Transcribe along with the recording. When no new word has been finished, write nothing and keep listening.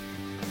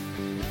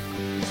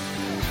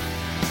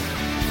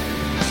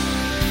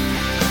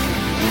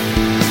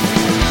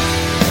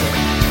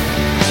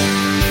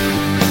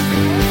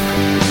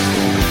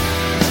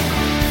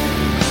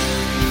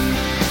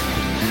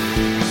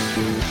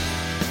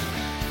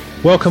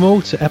Welcome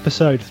all to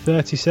episode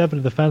 37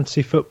 of the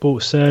Fantasy Football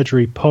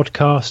Surgery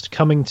podcast,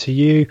 coming to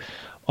you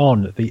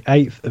on the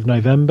 8th of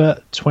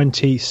November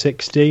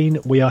 2016.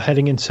 We are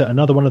heading into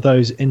another one of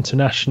those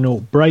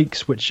international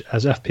breaks, which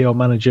as FPL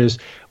managers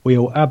we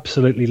all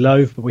absolutely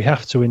loathe, but we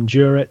have to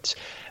endure it.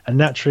 And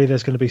naturally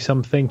there's going to be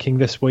some thinking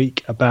this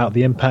week about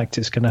the impact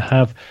it's going to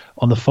have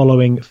on the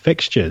following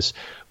fixtures.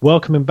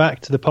 Welcoming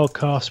back to the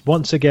podcast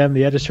once again,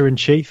 the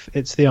editor-in-chief,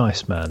 it's the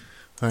Iceman.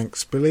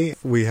 Thanks, Billy.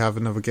 We have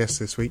another guest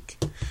this week.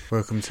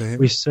 Welcome to him.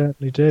 We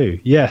certainly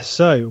do. Yes,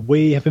 so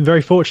we have been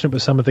very fortunate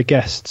with some of the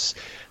guests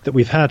that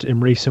we've had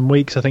in recent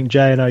weeks. I think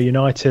J&O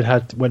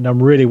United went down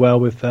really well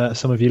with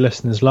some of you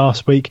listeners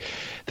last week.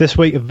 This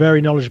week, a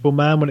very knowledgeable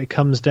man when it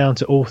comes down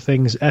to all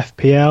things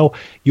FPL.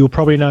 You'll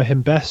probably know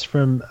him best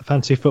from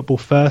Fantasy Football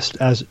First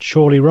as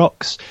Chorley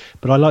Rocks,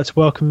 but I'd like to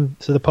welcome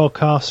to the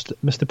podcast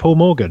Mr. Paul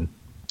Morgan.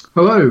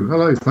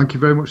 Hello. Thank you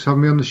very much for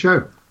having me on the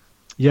show.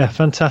 Yeah,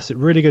 fantastic.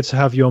 Really good to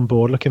have you on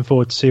board. Looking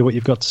forward to see what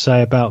you've got to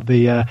say about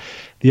the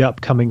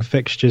upcoming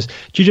fixtures.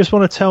 Do you just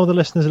want to tell the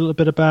listeners a little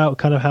bit about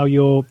kind of how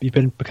you've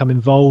become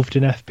involved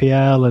in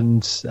FPL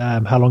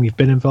and how long you've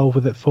been involved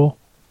with it for?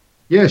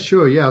 Yeah,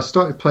 sure. Yeah, I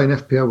started playing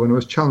FPL when I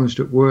was challenged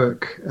at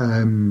work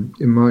in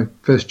my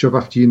first job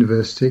after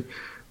university,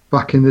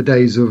 back in the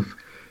days of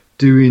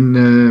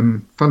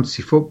doing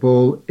fantasy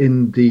football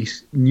in the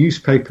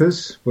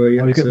newspapers. Where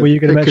you were you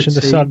going to mention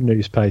the Sun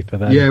newspaper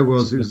then? Yeah, it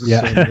was the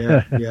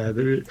Sun.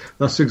 Yeah.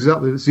 That's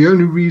the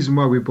only reason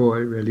why we bought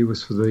it. Really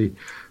was for the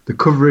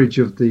coverage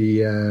of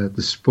the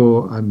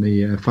sport and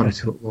the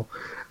fantasy football.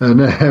 And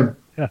yeah,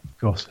 of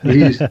course.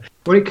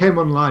 When it came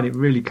online, it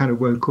really kind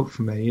of woke up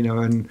for me,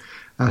 and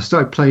I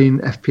started playing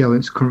FPL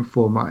in its current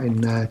format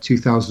in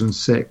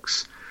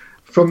 2006.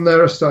 From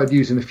there, I started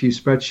using a few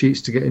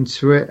spreadsheets to get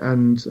into it,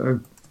 and I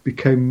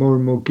became more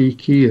and more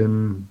geeky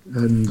and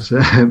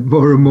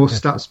more and more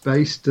stats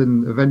based,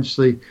 and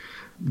eventually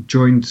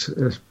joined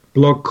a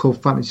blog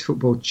called Fantasy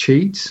Football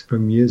Cheat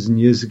from years and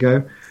years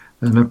ago,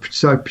 and I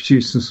started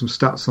producing some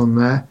stats on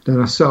there.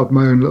 Then I set up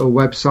my own little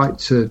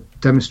website to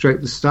demonstrate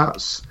the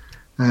stats.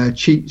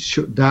 Cheat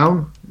shut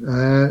down,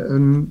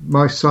 and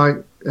my site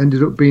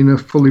ended up being a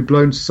fully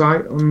blown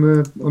site on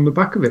the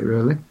back of it,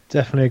 really.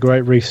 Definitely a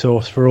great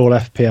resource for all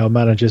FPL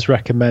managers.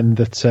 Recommend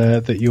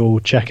that you'll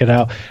check it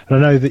out. And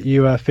I know that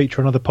you feature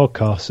on other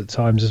podcasts at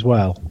times as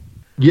well.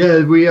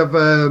 Yeah, we have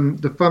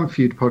the Fan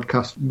Feud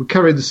podcast. We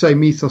carry the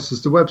same ethos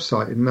as the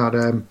website in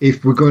that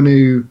if we're going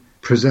to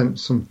present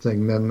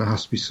something, then there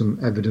has to be some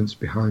evidence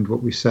behind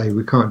what we say.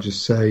 We can't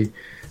just say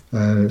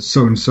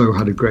so-and-so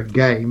had a great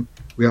game.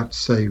 We have to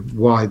say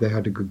why they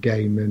had a good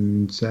game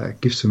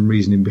and give some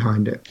reasoning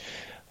behind it.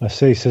 I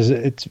see. So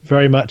it's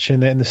very much in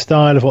the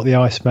style of what the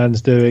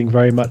Iceman's doing,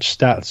 very much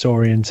stats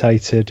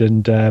orientated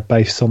and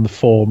based on the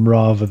form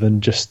rather than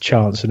just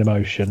chance and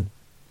emotion.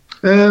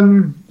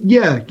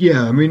 Yeah.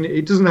 I mean,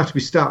 it doesn't have to be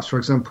stats. For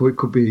example, it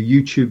could be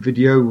a YouTube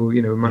video, or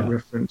it might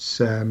reference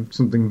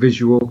something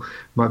visual,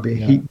 might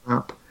be a heat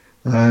map.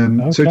 So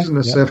it doesn't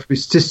necessarily have to be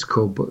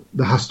statistical, but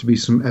there has to be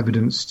some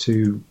evidence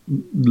to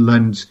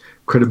lend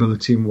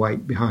credibility and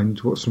weight behind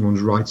what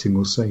someone's writing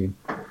or saying.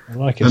 I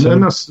like it.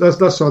 And that's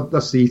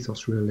the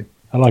ethos, really.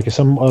 I like it.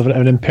 Some of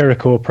an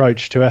empirical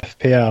approach to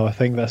FPL. I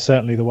think that's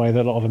certainly the way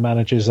that a lot of the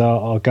managers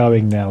are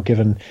going now,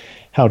 given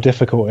how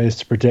difficult it is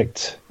to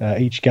predict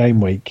each game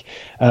week.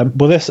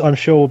 Well, this, I'm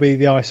sure, will be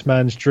the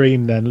Iceman's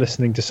dream then,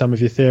 listening to some of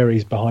your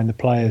theories behind the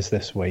players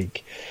this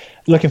week.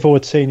 Looking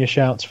forward to seeing your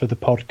shouts for the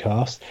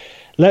podcast.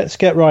 Let's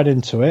get right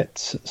into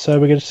it. So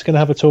we're just going to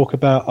have a talk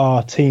about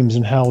our teams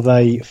and how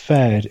they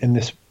fared in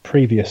this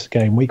previous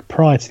game week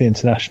prior to the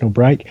international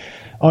break.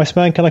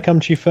 Iceman, can I come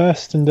to you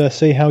first and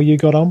see how you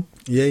got on?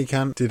 Yeah, you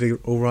can. Did it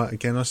all right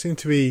again. I seem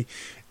to be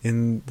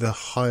in the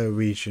higher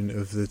region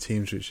of the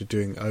teams which are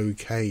doing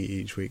okay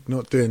each week.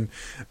 Not doing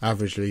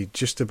averagely,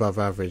 just above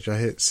average. I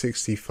hit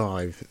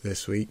 65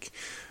 this week.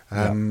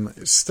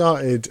 It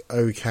started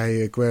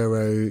okay.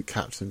 Aguero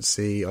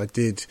captaincy. I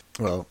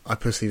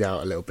pussied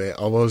out a little bit.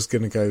 I was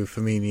going to go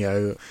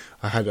Firmino.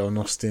 I had it on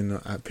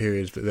Austin at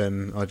periods, but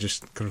then I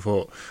just kind of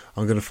thought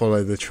I'm going to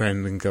follow the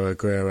trend and go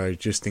Aguero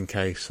just in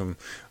case.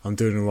 I'm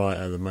doing all right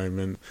at the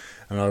moment,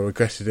 and I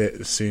regretted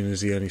it as soon as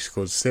he only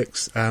scored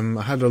 6.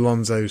 I had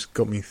Alonso's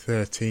got me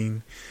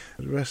 13.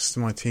 The rest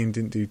of my team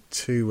didn't do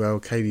too well.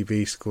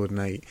 KDB scored an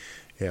 8.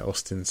 Yeah,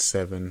 Austin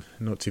 7,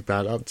 not too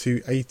bad, up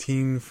to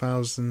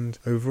 18,000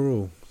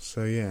 overall.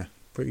 So yeah,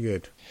 pretty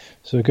good.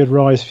 So a good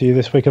rise for you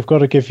this week. I've got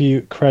to give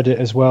you credit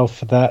as well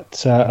for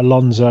that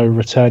Alonso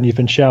return. You've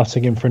been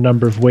shouting him for a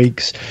number of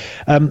weeks.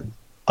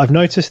 I've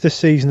noticed this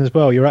season as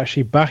well, you're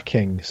actually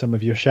backing some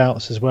of your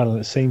shouts as well, and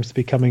it seems to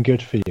be coming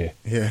good for you.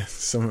 Yeah,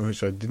 something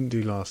which I didn't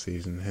do last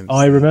season. Hence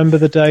I remember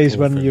the days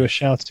when you were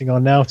shouting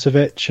on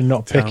Arnautovic and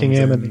not picking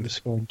him, and he was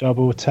scoring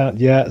double.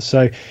 Yeah,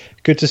 so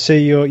good to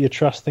see you're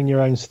trusting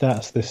your own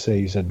stats this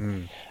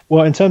season.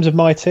 Well, in terms of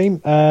my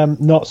team,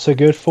 not so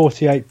good,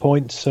 48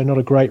 points, so not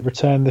a great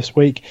return this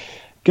week.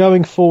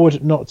 Going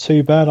forward, not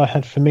too bad. I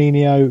had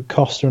Firmino,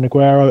 Costa and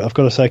Aguero. I've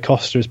got to say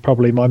Costa is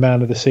probably my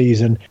man of the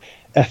season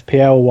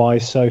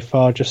FPL-wise so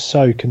far, just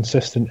so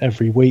consistent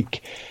every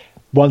week.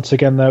 Once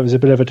again, though, it was a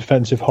bit of a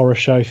defensive horror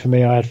show for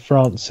me. I had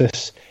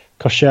Francis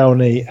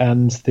Koscielny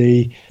and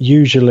the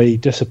usually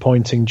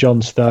disappointing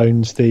John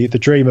Stones, the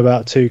dream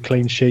about 2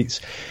 clean sheets.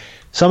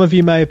 Some of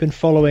you may have been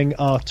following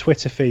our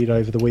Twitter feed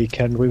over the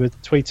weekend. We were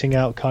tweeting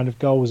out kind of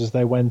goals as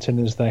they went and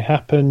as they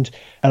happened.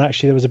 And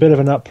actually there was a bit of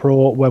an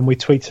uproar when we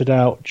tweeted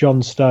out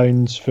John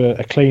Stones for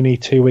a cleanie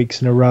 2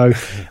 weeks in a row.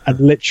 And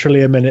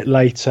literally a minute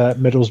later,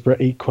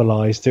 Middlesbrough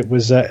equalised. It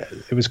was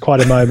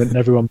quite a moment and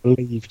everyone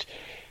believed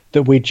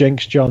that we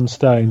jinxed John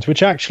Stones,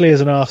 which actually as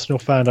an Arsenal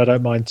fan I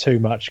don't mind too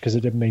much because it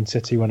didn't mean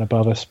City went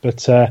above us. But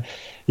so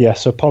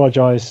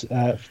apologise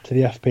to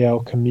the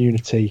FPL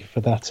community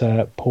for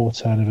that poor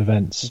turn of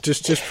events.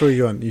 Just for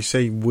you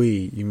say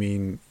we, you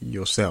mean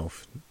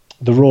yourself?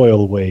 The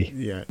royal we.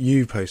 Yeah,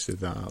 you posted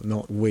that up,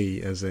 not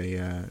we as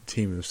a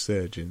team of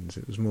surgeons.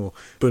 It was more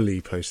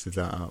Bully posted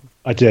that up.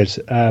 I did,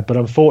 but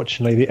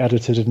unfortunately the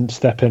editor didn't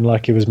step in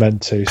like he was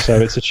meant to, so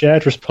it's a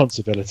shared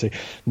responsibility.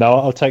 No,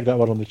 I'll take that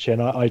one on the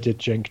chin. I did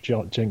jinx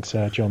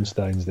John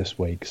Stones this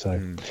week, so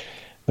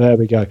there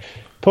we go.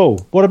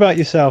 Paul, what about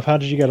yourself? How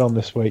did you get on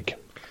this week?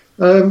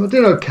 I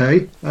did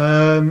okay.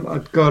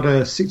 I've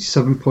got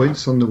 67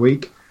 points on the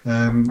week.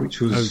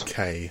 Which was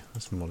okay.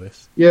 That's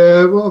modest.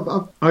 Yeah,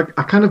 well, I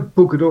kind of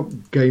buggered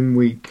up game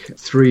week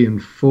 3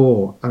 and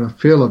 4, and I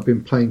feel I've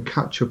been playing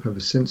catch up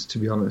ever since. To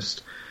be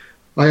honest,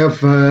 I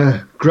have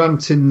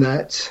Grant in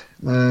net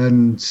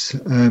and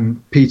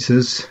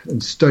Peters,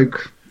 and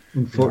Stoke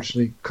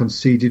unfortunately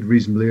conceded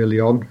reasonably early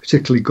on.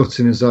 Particularly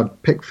gutting as I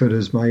had Pickford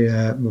as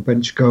my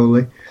bench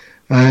goalie.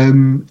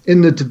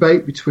 In the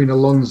debate between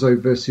Alonso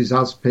versus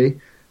Aspi,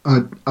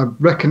 I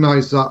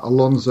recognise that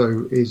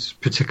Alonso is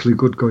particularly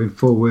good going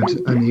forward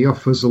and he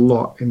offers a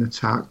lot in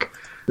attack,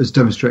 as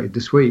demonstrated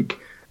this week.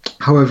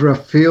 However, I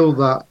feel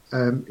that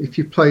if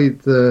you play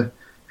the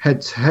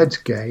head-to-head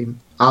game,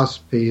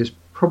 Aspi is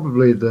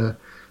probably the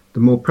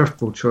more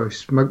preferable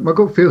choice. My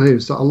gut feel here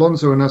is that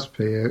Alonso and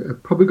Aspi are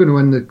probably going to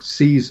end the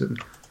season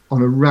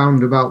on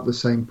around about the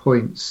same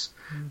points,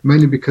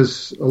 mainly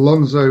because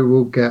Alonso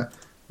will get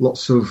not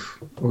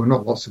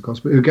lots of goals,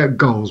 but he'll get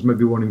goals.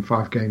 Maybe 1 in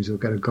 5 games he'll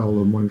get a goal,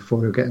 and 1 in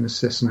 4 he'll get an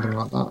assist, something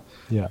like that.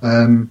 Yeah.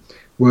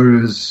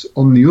 Whereas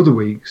on the other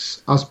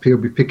weeks, Aspi will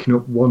be picking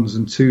up 1s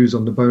and 2s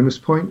on the bonus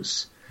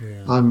points,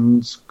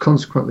 and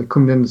consequently,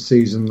 come the end of the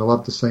season, they'll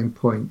have the same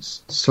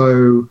points.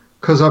 So,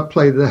 because I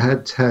play the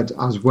head-to-head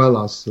as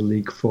well as the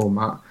league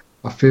format,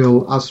 I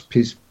feel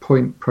Aspi's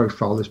point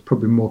profile is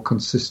probably more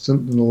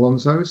consistent than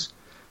Alonso's.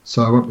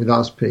 So I went with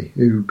Aspi,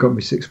 who got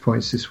me 6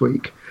 points this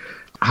week.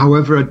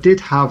 However, I did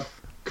have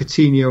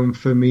Coutinho and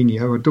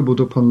Firmino. I doubled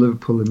up on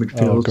Liverpool in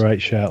midfield. Oh,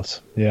 great shouts.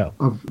 Yeah.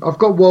 I've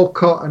got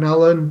Walcott and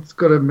Allen. I've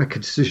got to make a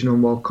decision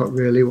on Walcott,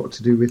 really, what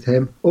to do with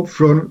him. Up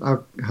front, I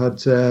had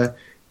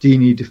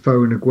Dini,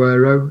 Defoe and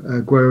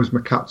Aguero. Aguero's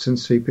my captain,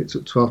 so he picked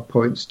up 12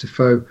 points.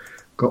 Defoe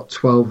got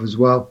 12 as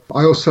well.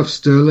 I also have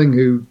Sterling,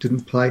 who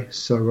didn't play.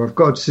 So I've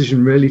got a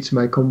decision, really, to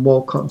make on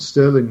Walcott and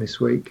Sterling this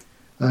week.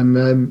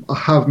 And I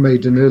have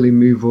made an early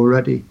move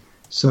already.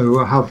 So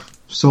I have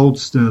sold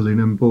Sterling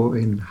and bought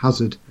in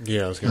Hazard.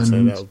 Yeah, I was going to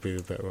say that would be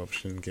the better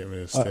option. Get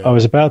rid of Sterling. I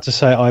was about to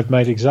say I've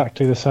made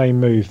exactly the same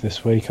move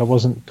this week. I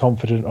wasn't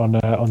confident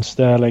on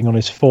Sterling, on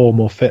his form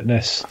or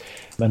fitness,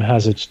 and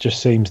Hazard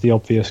just seems the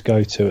obvious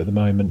go-to at the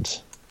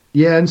moment.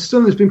 Yeah, and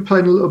Sterling's been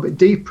playing a little bit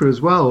deeper as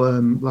well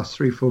last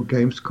 3-4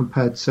 games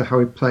compared to how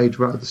he played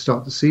right at the start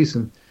of the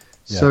season.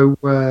 Yeah. So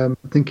I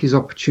think his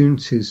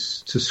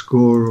opportunities to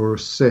score or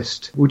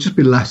assist will just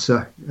be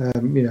lesser.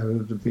 It'll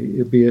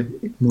be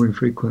more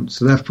infrequent.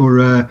 So therefore,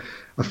 I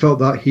felt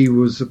that he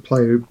was a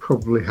player who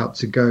probably had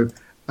to go.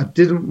 I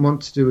didn't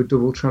want to do a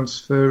double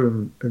transfer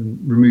and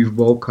remove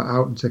Walcott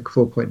out and take a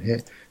 4-point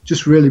hit,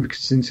 just really because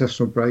it's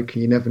international break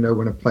and you never know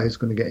when a player's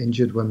going to get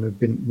injured when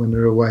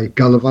they're away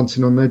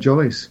gallivanting on their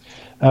jollies.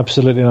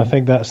 Absolutely, and I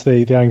think that's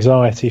the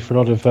anxiety for a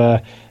lot of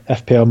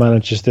FPL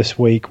managers this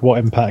week. What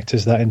impact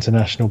is that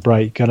international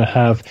break going to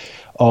have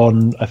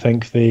on, I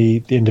think,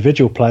 the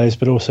individual players,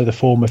 but also the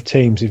form of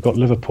teams? You've got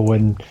Liverpool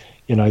in,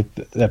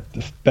 the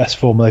best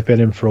form they've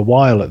been in for a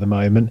while at the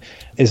moment.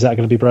 Is that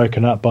going to be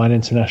broken up by an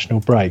international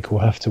break?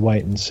 We'll have to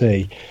wait and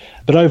see.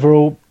 But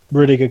overall,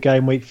 really good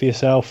game week for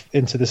yourself,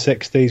 into the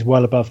 60s,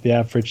 well above the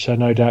average. So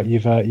no doubt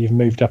you've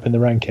moved up in the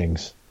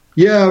rankings.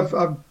 Yeah,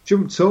 I've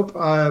jumped up.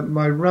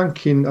 My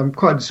ranking, I'm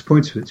quite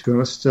disappointed with it, to be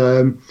honest.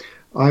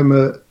 I'm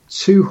at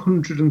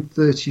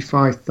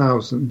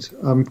 235,000.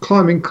 I'm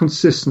climbing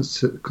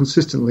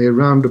consistently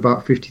around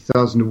about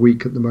 50,000 a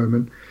week at the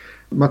moment.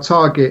 My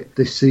target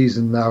this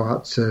season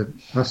now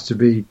has to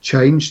be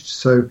changed.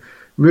 So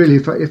really,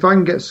 if I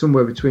can get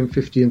somewhere between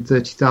 50 and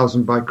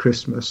 30,000 by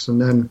Christmas,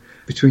 and then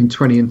between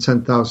 20 and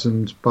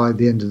 10,000 by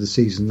the end of the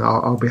season,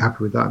 I'll be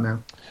happy with that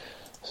now.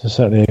 So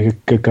certainly a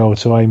good goal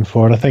to aim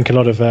for, and I think a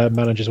lot of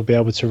managers will be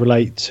able to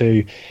relate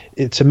to.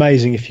 It's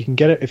amazing if you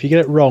get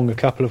it wrong a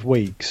couple of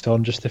weeks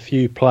on just a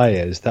few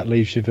players, that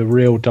leaves you with a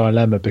real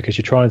dilemma because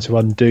you're trying to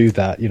undo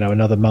that,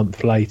 another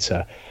month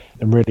later,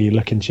 and really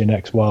look into your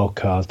next wild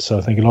card. So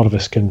I think a lot of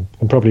us can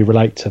probably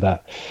relate to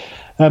that.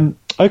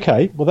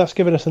 Okay, well, that's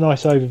given us a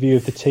nice overview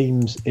of the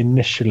teams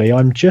initially.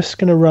 I'm just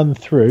going to run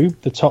through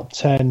the top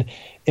 10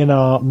 in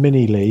our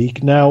mini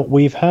league. Now,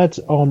 we've had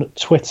on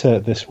Twitter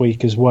this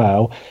week as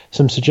well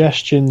some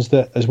suggestions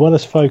that, as well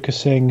as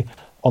focusing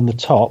on the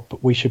top,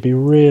 we should be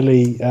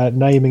really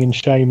naming and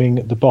shaming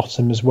the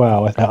bottom as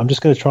well. I'm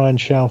just going to try and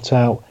shout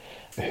out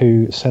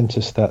who sent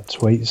us that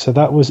tweet. So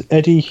that was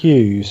Eddie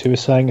Hughes, who was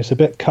saying it's a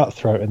bit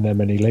cutthroat in their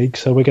mini league,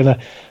 so we're going to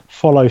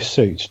follow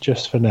suit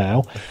just for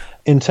now.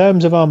 In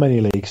terms of our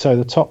mini league, so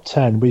the top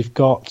 10, we've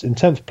got in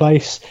 10th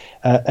place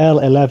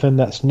L11,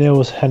 that's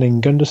Niels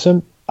Henning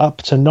Gunderson.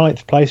 Up to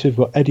 9th place, we've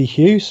got Eddie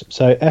Hughes.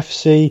 So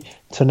FC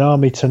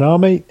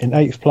Tanami. In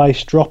 8th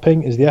place,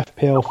 dropping, is the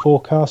FPL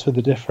forecast with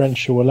the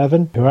differential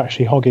 11, who are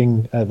actually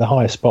hogging the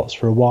higher spots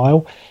for a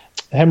while.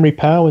 Henry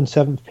Powell in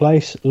 7th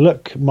place.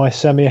 Look, my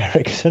Semi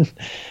Eriksson,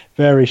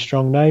 very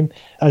strong name.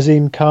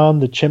 Azim Khan,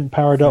 the Chimp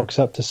Paradox,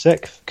 up to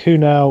 6th.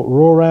 Kunal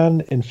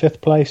Roran in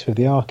 5th place with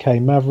the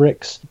RK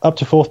Mavericks. Up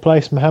to 4th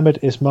place, Mohamed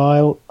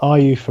Ismail,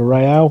 Ayu for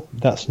Real.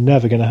 That's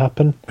never going to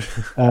happen.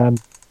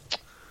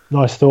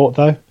 Nice thought,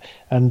 though.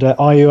 And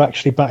Ayu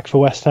actually back for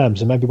West Ham,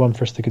 so maybe one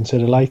for us to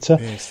consider later.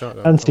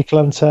 Antti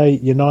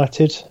Klante,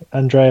 United.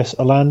 Andreas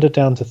Olander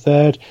down to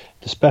 3rd.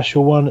 The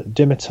special one,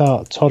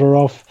 Dimitar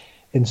Todorov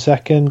in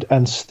 2nd.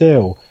 And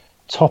still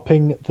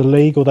topping the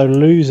league, although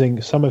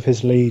losing some of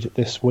his lead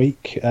this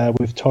week,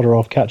 with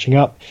Todorov catching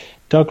up,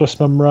 Douglas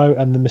Munro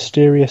and the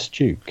Mysterious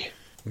Duke.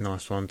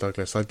 Nice one,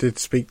 Douglas. I did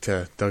speak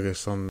to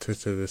Douglas on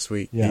Twitter this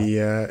week.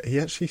 Yeah. He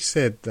actually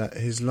said that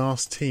his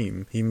last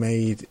team he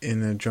made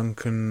in a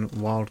drunken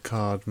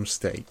wildcard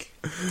mistake.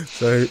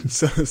 So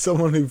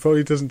someone who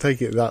probably doesn't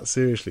take it that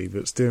seriously,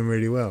 but's doing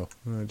really well.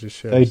 That just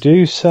shows. They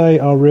do say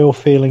our real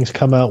feelings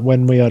come out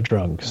when we are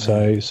drunk,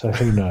 so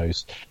who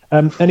knows?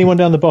 Anyone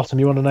down the bottom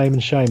you want to name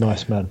and shame,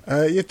 Iceman?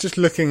 Yeah, just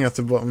looking at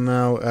the bottom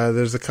now,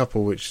 there's a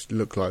couple which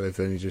look like they've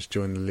only just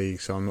joined the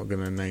league, so I'm not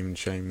going to name and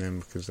shame them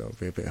because that would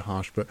be a bit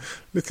harsh. But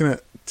looking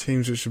at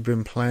teams which have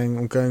been playing,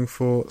 I'm going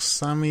for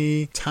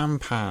Sami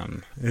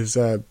Tampan. Is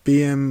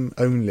BM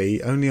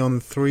only on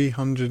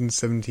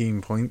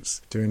 317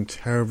 points, doing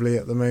terribly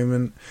at the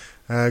moment.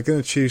 Going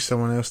to choose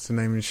someone else to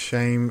name and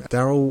shame.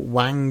 Daryl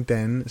Wang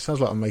Den. It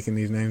sounds like I'm making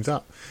these names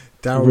up.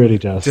 Daryl, it really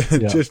does.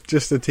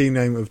 Just a team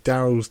name of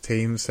Daryl's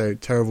team. So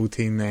terrible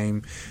team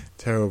name,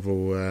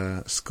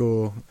 terrible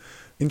score.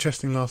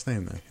 Interesting last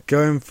name though.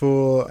 Going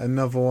for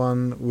another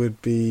one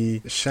would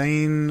be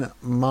Shane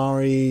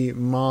Mari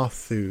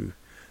Marthu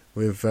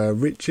with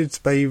Richards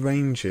Bay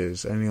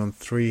Rangers only on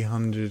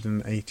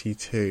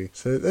 382.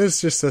 So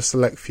there's just a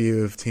select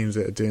few of teams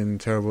that are doing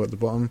terrible at the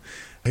bottom.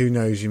 Who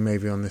knows, you may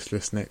be on this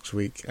list next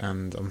week,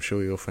 and I'm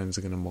sure your friends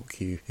are going to mock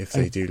you if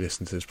they do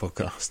listen to this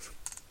podcast.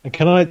 And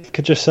can I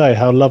just say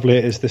how lovely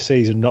it is this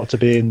season not to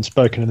be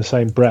spoken in the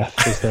same breath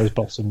as those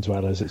bottom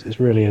dwellers. It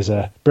really is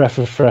a breath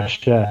of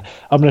fresh air.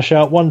 I'm going to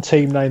shout one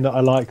team name that I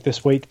like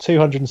this week.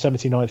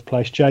 279th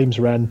place, James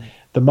Wren,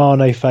 the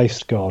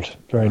Mane-faced god.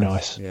 Very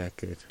nice. Yeah,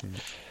 good. Yeah.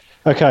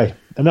 Okay,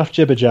 enough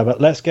jibber-jabber.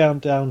 Let's get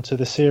down to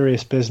the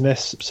serious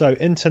business. So,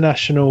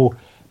 international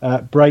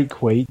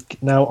break week.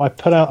 Now, I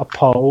put out a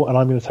poll, and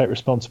I'm going to take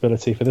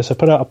responsibility for this. I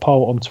put out a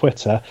poll on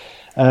Twitter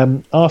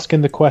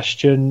asking the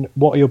question,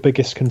 what are your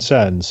biggest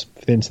concerns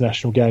for the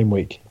international game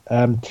week?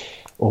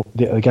 Or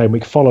the game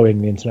week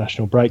following the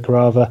international break,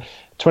 rather.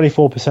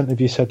 24% of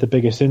you said the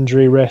biggest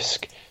injury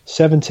risk.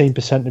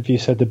 17% of you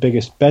said the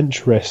biggest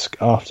bench risk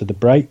after the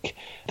break.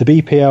 The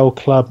BPL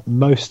club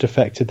most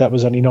affected, that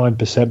was only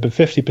 9%, but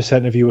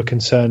 50% of you were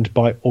concerned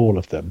by all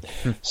of them.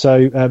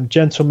 So,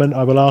 gentlemen,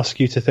 I will ask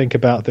you to think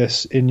about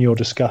this in your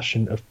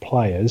discussion of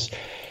players.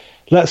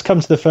 Let's come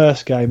to the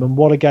first game, and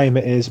what a game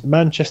it is.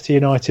 Manchester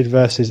United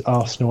versus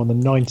Arsenal on the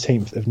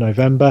 19th of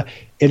November.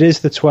 It is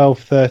the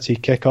 12:30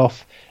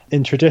 kickoff.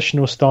 In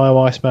traditional style,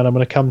 Iceman, I'm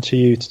going to come to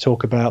you to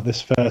talk about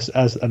this first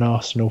as an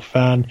Arsenal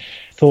fan.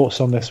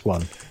 Thoughts on this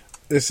one?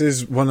 This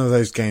is one of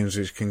those games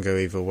which can go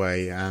either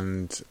way,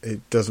 and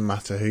it doesn't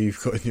matter who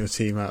you've got in your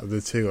team out of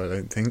the two. I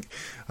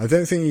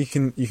don't think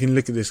you can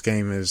look at this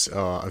game as,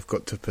 I've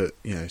got to put,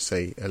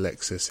 say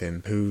Alexis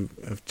in, who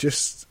I've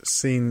just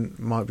seen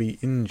might be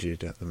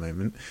injured at the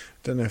moment.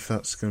 Don't know if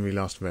that's going to be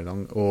lasting very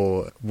long,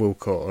 or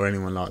Wilcott or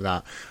anyone like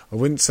that. I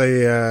wouldn't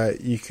say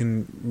you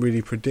can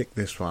really predict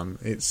this one.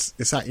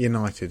 It's at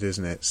United,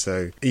 isn't it?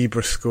 So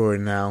Ibra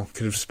scoring now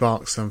could have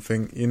sparked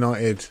something.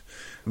 United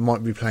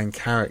might be playing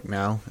Carrick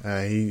now.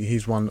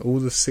 He's won all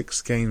the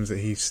 6 games that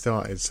he's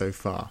started so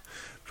far.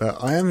 But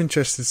I am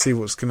interested to see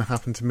what's going to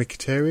happen to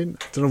Mkhitaryan.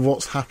 I don't know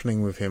what's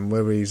happening with him,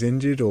 whether he's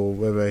injured or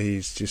whether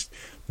he's just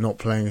not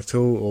playing at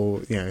all,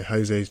 or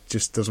Jose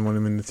just doesn't want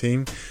him in the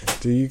team.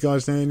 Do you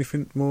guys know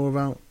anything more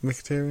about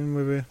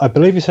Mkhitaryan? I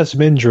believe he's had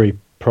some injury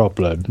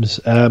problems.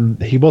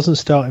 He wasn't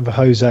starting for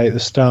Jose at the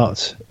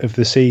start of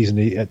the season.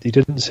 He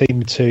didn't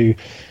seem to.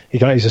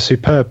 He's a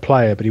superb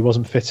player, but he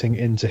wasn't fitting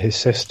into his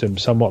system,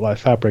 somewhat like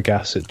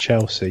Fabregas at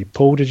Chelsea.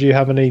 Paul, did you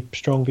have any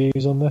strong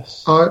views on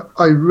this?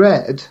 I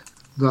read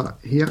that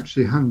he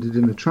actually handed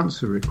in a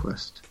transfer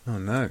request. Oh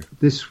no!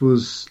 This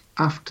was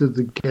after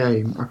the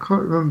game. I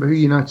can't remember who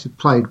United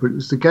played, but it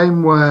was the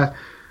game where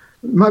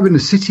it might have been a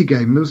City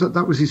game.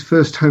 That was his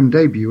first home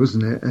debut,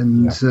 wasn't it?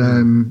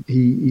 And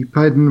he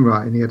played in the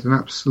right, and he had an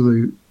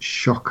absolute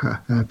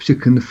shocker,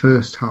 particularly in the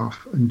first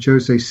half. And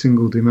Jose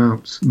singled him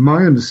out.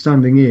 My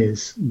understanding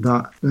is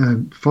that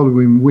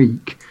following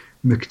week,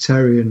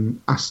 Mkhitaryan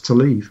asked to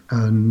leave,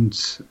 and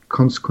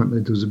consequently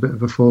there was a bit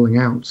of a falling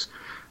out.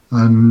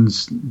 And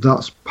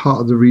that's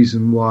part of the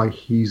reason why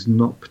he's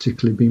not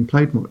particularly been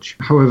played much.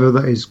 However,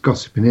 that is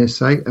gossip and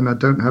hearsay, and I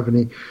don't have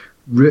any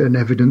written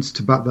evidence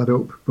to back that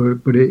up,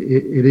 but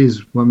it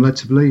is what I'm led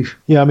to believe.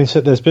 Yeah, I mean, so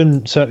there's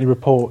been certainly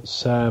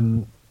reports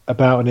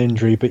about an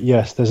injury, but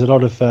yes, there's a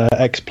lot of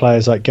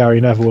ex-players like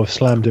Gary Neville have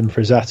slammed him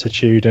for his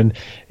attitude, and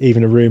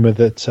even a rumour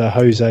that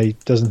Jose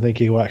doesn't think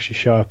he will actually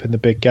show up in the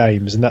big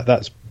games, and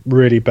that's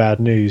really bad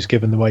news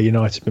given the way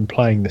United have been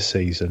playing this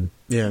season.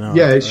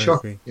 It's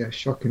shocking. Yeah,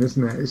 shocking,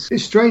 isn't it?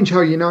 It's strange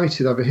how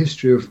United have a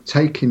history of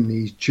taking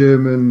these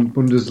German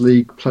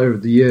Bundesliga Player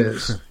of the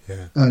Years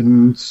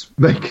and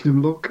making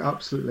them look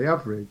absolutely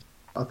average.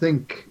 I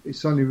think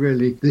it's only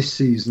really this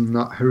season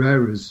that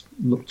Herrera's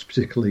looked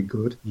particularly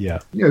good. Yeah,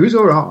 he was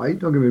all right.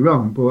 Don't get me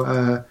wrong,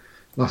 but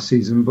last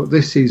season, but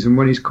this season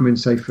when he's come in,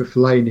 say for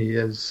Fellaini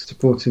as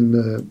supporting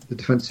the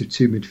defensive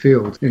two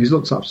midfield, he's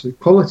looked absolute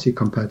quality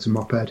compared to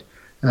Moped.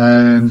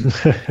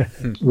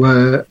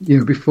 Where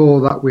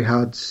before that we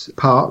had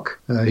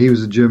Park. He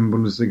was a German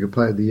Bundesliga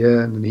Player of the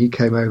Year, and then he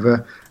came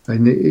over,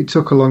 and it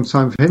took a long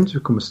time for him to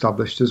become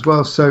established as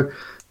well. So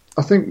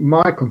I think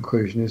my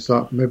conclusion is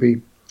that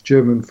maybe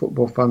German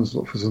football fans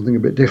look for something a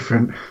bit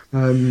different.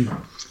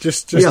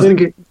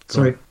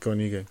 Sorry, go on,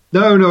 you go.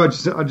 No, I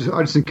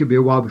just think it'll be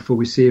a while before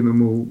we see him,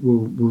 and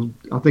we'll.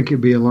 I think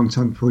it'll be a long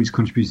time before he's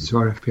contributed to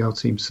our FPL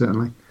team.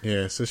 Certainly.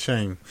 Yeah, it's a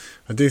shame.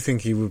 I do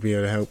think he would be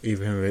able to help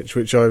Ibrahimovic,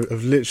 which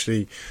I've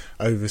literally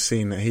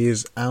overseen that he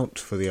is out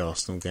for the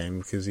Arsenal game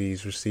because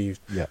he's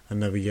received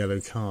another yellow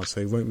card,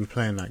 so he won't be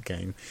playing that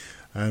game.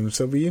 So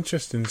it'll be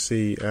interesting to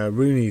see.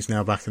 Rooney's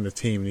now back in the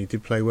team, and he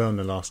did play well in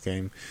the last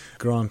game.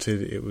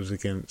 Granted, it was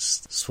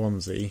against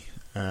Swansea.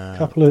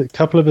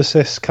 Couple of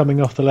assists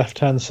coming off the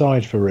left-hand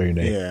side for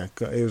Rooney. Yeah,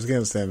 it was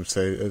against them, so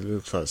it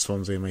looks like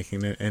Swansea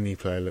making any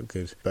player look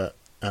good. But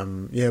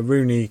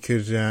Rooney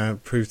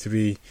could prove to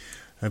be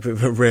a bit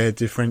of a rare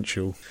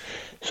differential.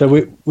 So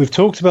we've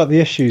talked about the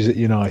issues at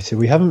United.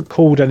 We haven't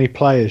called any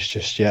players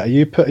just yet.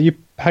 Are you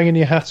hanging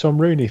your hat on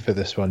Rooney for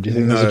this one? Do you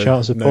think there's a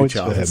chance of points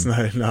for him?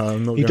 No,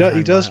 I'm not.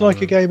 He does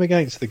like a game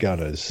against the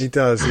Gunners. He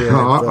does, yeah.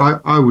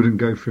 No, I wouldn't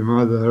go for him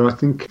either. I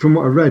think from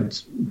what I read,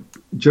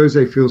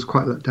 Jose feels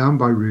quite let down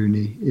by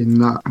Rooney in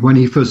that when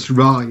he first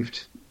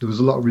arrived, there was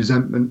a lot of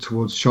resentment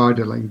towards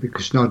Schneiderlin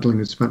because Schneiderlin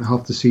had spent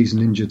half the season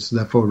injured, so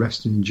therefore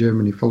resting in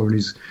Germany following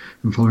his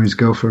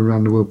girlfriend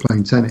around the world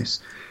playing tennis.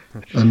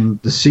 And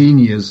the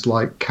seniors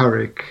like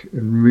Carrick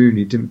and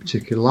Rooney didn't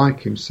particularly like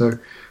him, so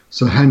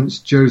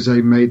hence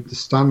Jose made the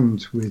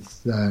stand with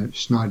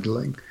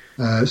Schneiderlin.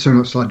 Not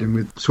Schneiderlin,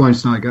 with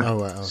Schweinsteiger. Oh,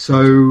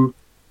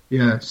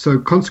 wow. So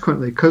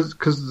consequently, because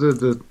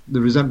the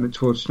resentment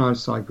towards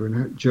Schweinsteiger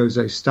and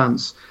Jose's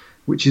stance,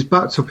 which is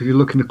backed up if you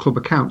look in the club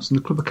accounts, and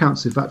the club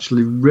accounts have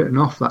actually written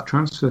off that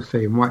transfer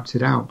fee and wiped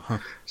it out.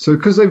 So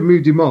because they've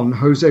moved him on,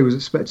 Jose was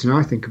expecting,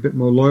 I think, a bit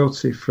more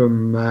loyalty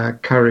from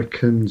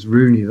Carrick and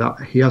Rooney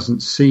that he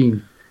hasn't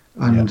seen.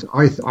 And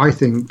I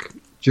think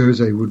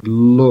Jose would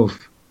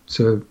love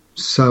to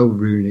sell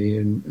Rooney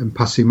and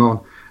pass him on.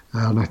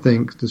 And I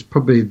think there's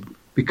probably,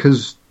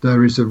 because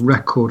there is a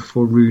record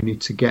for Rooney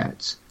to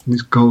get, and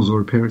it's goals or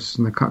appearances,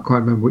 and I can't quite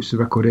remember which the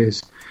record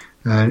is.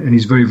 And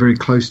he's very, very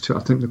close to it.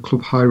 I think the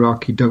club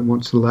hierarchy don't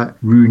want to let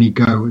Rooney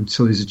go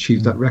until he's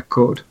achieved that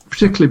record,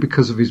 particularly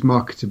because of his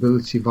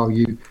marketability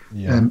value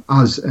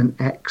as an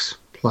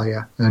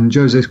ex-player. And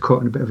Jose's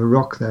caught in a bit of a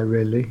rock there,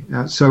 really.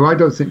 So I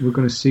don't think we're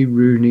going to see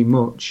Rooney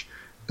much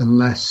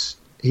unless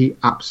he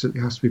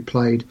absolutely has to be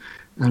played.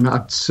 And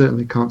I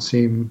certainly can't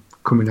see him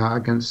coming out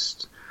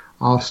against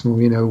Arsenal,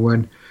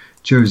 when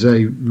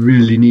Jose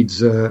really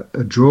needs a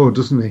draw,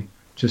 doesn't he?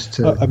 Just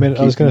to I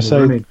was going to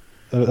say,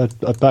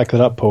 I'd back that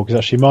up, Paul, because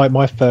actually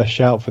my first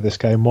shout for this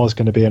game was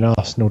going to be an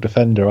Arsenal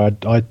defender.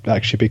 I'd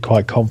actually be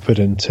quite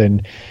confident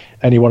in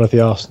any one of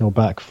the Arsenal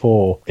back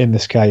four in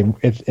this game,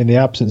 in the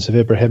absence of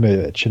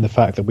Ibrahimovic, and the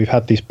fact that we've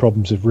had these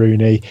problems with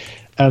Rooney.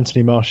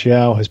 Anthony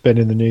Martial has been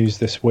in the news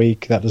this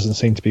week. That doesn't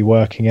seem to be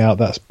working out.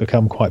 That's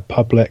become quite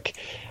public.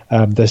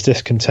 There's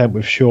discontent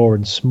with Shaw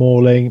and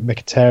Smalling.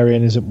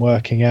 Mkhitaryan isn't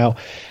working out.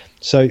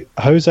 So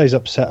Jose's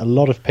upset a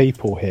lot of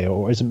people here,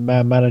 or isn't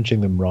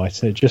managing them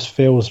right. And it just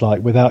feels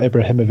like without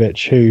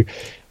Ibrahimovic, who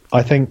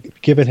I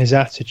think, given his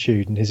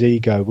attitude and his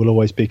ego, will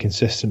always be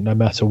consistent no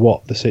matter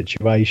what the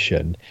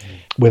situation.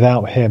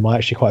 Without him, I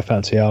actually quite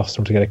fancy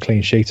Arsenal to get a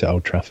clean sheet at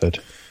Old Trafford.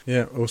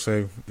 Yeah,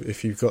 also,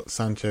 if you've got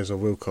Sanchez or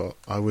Wilcott,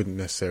 I wouldn't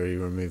necessarily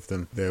remove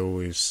them. They've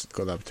always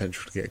got that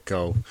potential to get a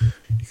goal.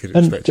 You could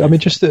expect. I mean,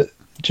 just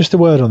a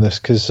word on this,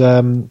 because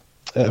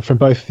from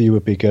both of you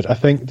would be good. I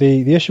think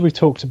the issue we've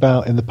talked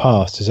about in the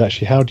past is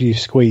actually how do you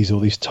squeeze all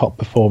these top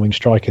performing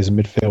strikers and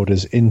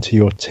midfielders into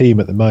your team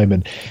at the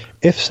moment.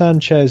 If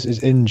Sanchez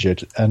is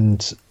injured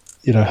and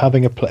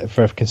having a play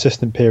for a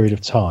consistent period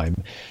of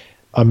time,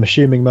 I'm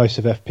assuming most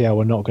of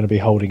FPL are not going to be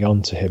holding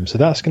on to him. So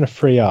that's going to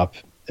free up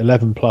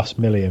 11 plus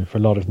million for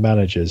a lot of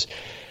managers.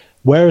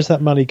 Where is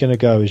that money going to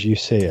go as you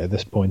see it at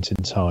this point in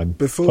time?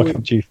 Before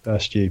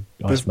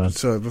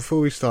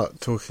we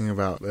start talking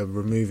about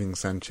removing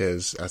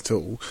Sanchez at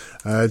all,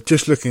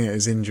 just looking at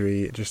his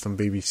injury just on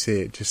BBC,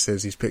 it just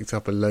says he's picked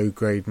up a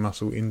low-grade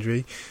muscle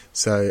injury.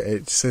 So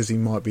it says he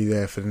might be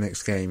there for the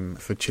next game,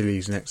 for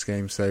Chile's next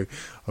game. So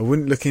I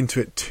wouldn't look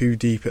into it too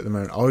deep at the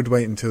moment. I would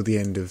wait until the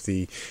end of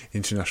the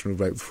international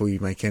break before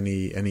you make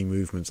any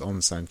movements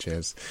on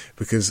Sanchez,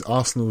 because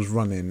Arsenal's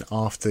run-in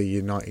after the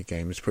United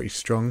game is pretty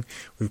strong.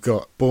 We've got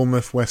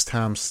Bournemouth, West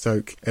Ham,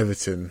 Stoke,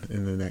 Everton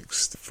in the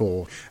next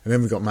 4, and then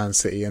we've got Man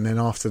City, and then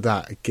after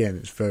that again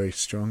it's very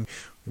strong.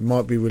 We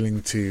might be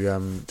willing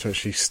to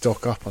actually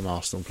stock up on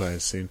Arsenal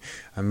players soon,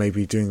 and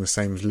maybe doing the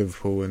same as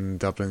Liverpool and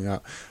doubling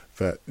up.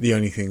 But the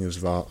only thing is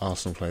with our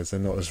Arsenal players, they're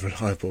not as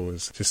reliable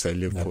as, just say,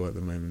 Liverpool at the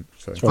moment.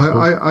 So.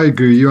 I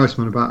agree with you,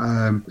 Iceman,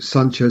 about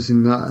Sanchez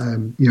in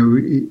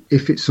that,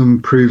 if it's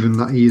unproven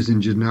that he is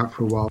injured and out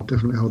for a while,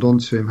 definitely hold on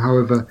to him.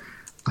 However,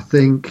 I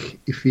think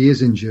if he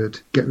is injured,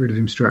 get rid of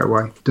him straight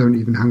away. Don't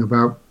even hang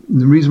about.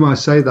 And the reason why I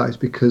say that is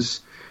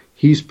because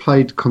he's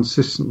played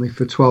consistently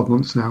for 12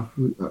 months now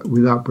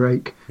without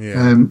break.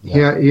 Yeah.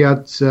 He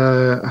had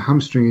a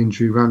hamstring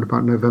injury around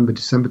about November,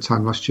 December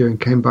time last year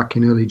and came back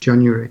in early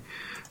January.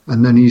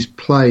 And then he's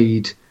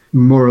played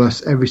more or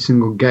less every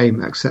single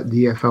game except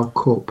the EFL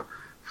Cup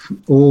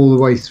all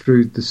the way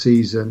through the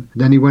season.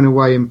 Then he went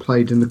away and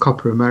played in the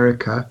Copa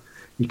America.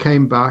 He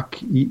came back.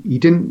 He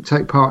didn't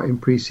take part in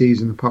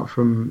pre-season apart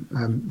from,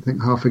 I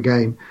think, half a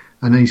game.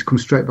 And then he's come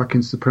straight back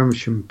into the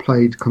Premiership and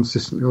played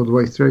consistently all the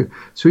way through.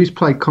 So he's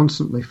played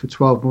constantly for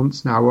 12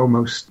 months now,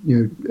 almost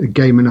a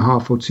game and a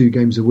half or 2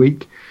 games a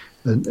week.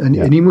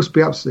 And he must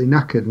be absolutely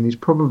knackered. And he's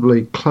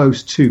probably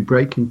close to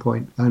breaking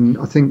point. And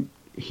I think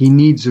he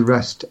needs a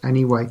rest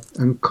anyway.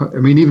 And I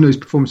mean, even though his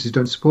performances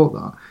don't support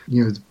that,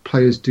 the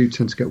players do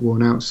tend to get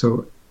worn out.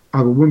 So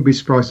I wouldn't be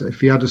surprised that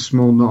if he had a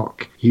small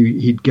knock,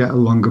 he'd get a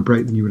longer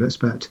break than you would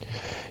expect.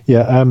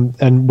 Yeah,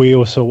 and we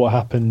all saw what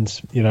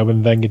happened,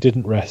 when Wenger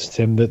didn't rest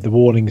him, that the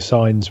warning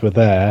signs were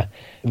there.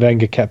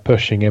 Wenger kept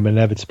pushing him, and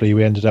inevitably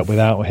we ended up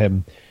without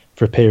him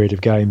for a period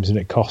of games, and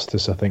it cost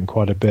us, I think,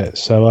 quite a bit.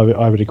 So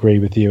I would agree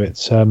with you.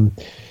 It's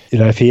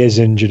if he is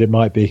injured, it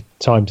might be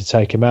time to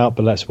take him out,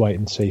 but let's wait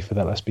and see for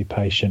that. Let's be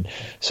patient.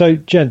 So,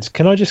 gents,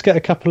 can I just get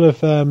a couple of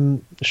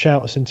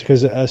shouts into,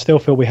 because I still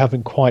feel we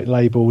haven't quite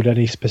labelled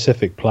any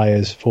specific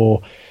players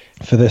for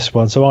this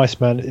one. So,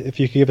 Iceman, if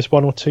you could give us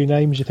 1 or 2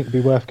 names you think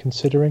would be worth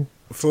considering?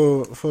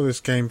 For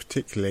this game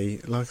particularly,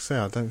 like I say,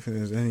 I don't think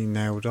there's any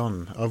nailed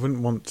on. I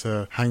wouldn't want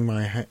to hang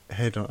my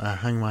hat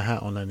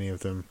on any of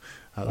them.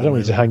 I don't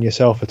want you to hang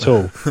yourself at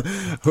all.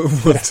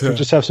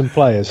 Just have some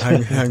players.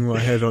 hang my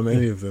head on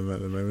any of them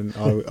at the moment.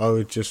 I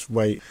would just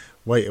wait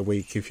a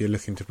week if you're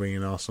looking to bring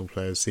in Arsenal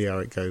players, see how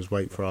it goes,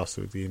 wait for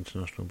Arsenal with the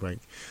international break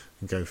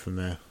and go from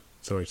there.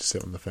 Sorry to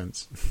sit on the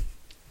fence.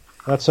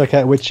 That's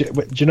okay.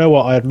 Do you know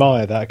what? I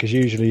admire that, because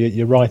usually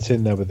you're right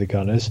in there with the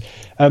Gunners.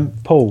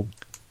 Paul,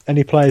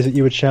 any players that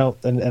you would shout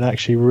and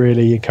actually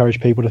really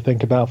encourage people to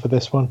think about for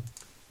this one?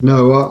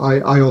 No,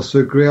 I also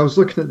agree. I was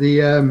looking at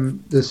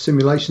the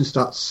simulation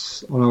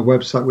stats on our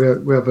website. We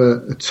have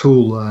a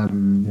tool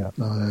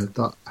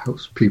that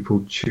helps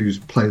people choose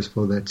players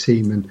for their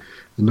team, and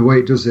the way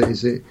it does it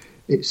is it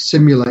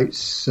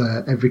simulates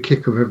every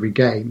kick of every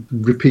game,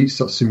 and repeats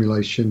that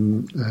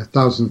simulation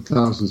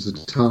thousands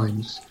of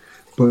times.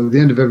 But at the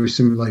end of every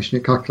simulation,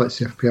 it calculates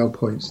the FPL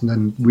points, and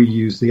then we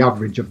use the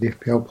average of the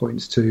FPL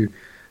points to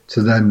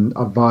then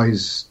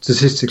advise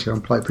statistically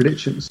on player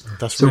predictions.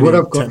 That's so really what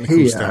I've got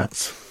here.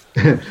 Stats.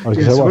 What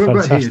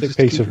a fantastic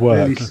piece of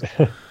work.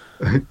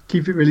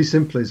 Keep it really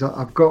simple. Is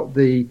I've got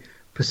the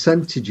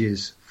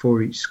percentages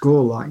for each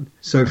scoreline.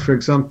 So, for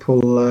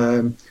example,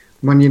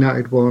 Man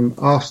United won,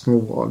 Arsenal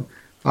won.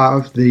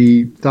 Out of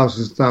the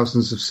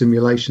thousands of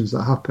simulations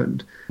that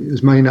happened, it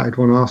was Man United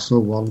won,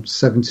 Arsenal won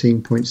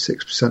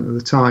 17.6% of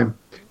the time.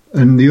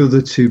 And the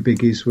other 2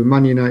 biggies were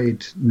Man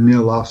United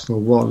 0,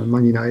 Arsenal 1, and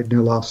Man United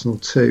 0, Arsenal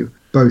 2,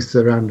 both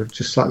around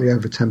just slightly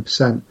over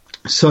 10%.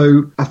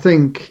 So I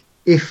think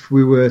if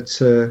we were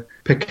to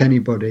pick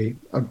anybody,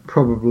 I'd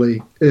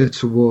probably err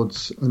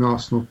towards an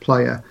Arsenal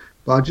player.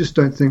 But I just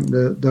don't think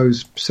that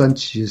those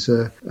percentages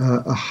are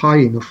high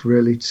enough,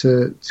 really,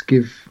 to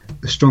give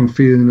a strong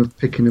feeling of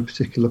picking a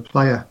particular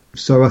player.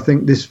 So I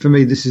think this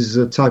is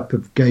a type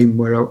of game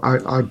where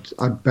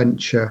I'd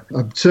bench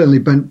I'd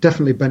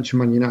definitely bench a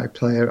Man United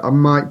player. I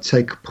might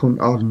take a punt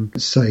on,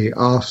 say,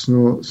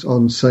 Arsenal,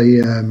 on, say,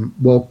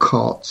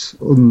 Walcott.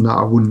 Other than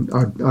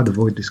that, I'd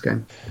avoid this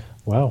game.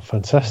 Wow,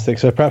 fantastic.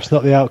 So perhaps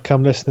not the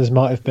outcome listeners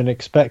might have been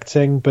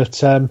expecting,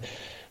 but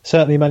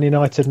certainly Man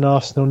United and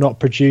Arsenal not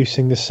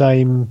producing the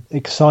same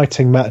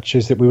exciting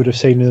matches that we would have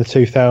seen in the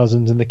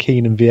 2000s and the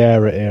Keane and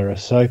Vieira era.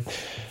 So,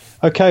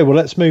 okay, well,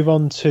 let's move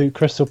on to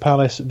Crystal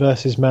Palace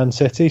versus Man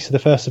City. So the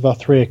first of our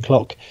 3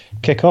 o'clock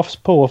kickoffs.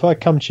 Paul, if I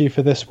come to you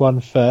for this one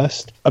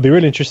first, I'd be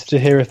really interested to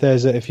hear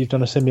if you've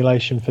done a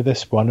simulation for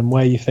this one and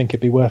where you think it'd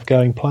be worth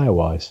going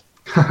player-wise.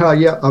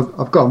 Yeah,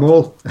 I've got them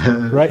all.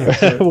 Right,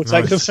 we'll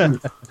take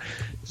them.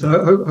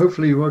 So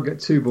hopefully you won't get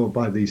too bored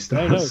by these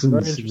stats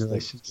and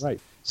simulations. Right.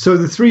 So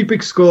the 3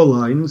 big score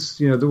lines,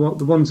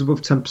 the ones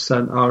above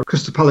 10% are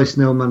Crystal Palace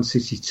 0, Man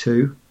City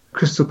 2,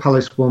 Crystal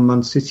Palace 1,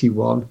 Man City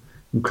 1,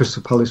 and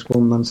Crystal Palace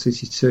 1, Man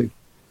City 2.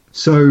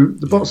 So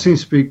the bot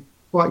seems to be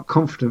quite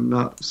confident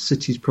that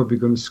City's probably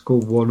going to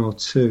score 1 or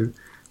 2,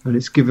 and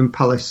it's given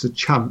Palace a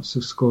chance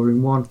of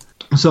scoring 1.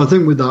 So I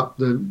think with that,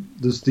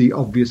 there's the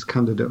obvious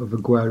candidate of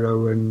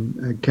Aguero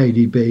and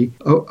KDB.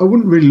 I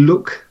wouldn't really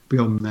look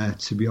beyond there,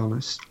 to be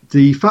honest.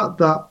 The fact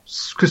that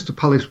Crystal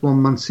Palace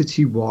 1, Man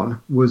City 1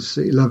 was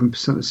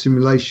 11% of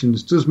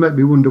simulations does make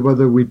me wonder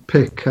whether we'd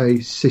pick a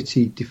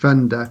City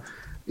defender.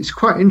 It's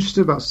quite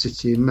interesting about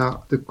City in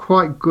that they're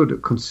quite good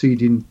at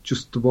conceding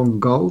just the 1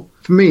 goal.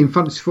 For me, in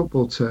fantasy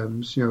football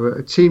terms,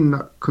 a team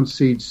that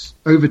concedes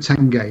over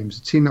 10 games,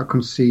 a team that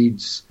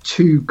concedes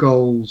 2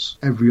 goals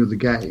every other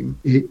game,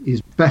 it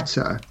is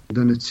better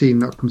than a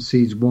team that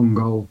concedes 1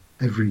 goal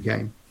every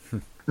game.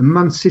 And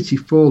Man City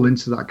fall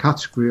into that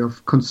category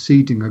of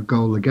conceding a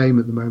goal a game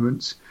at the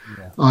moment.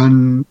 Yeah.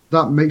 And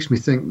that makes me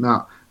think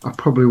that I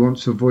probably want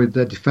to avoid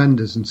their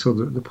defenders until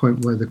the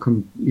point where they're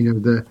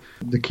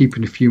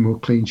keeping a few more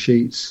clean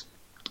sheets.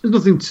 There's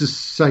nothing to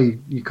say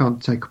you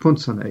can't take a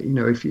punt on it.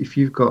 If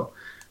you've got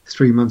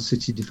 3 Man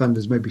City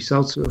defenders, maybe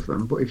sell 2 of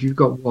them. But if you've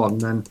got 1,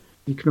 then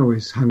you can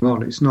always hang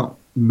on. It's not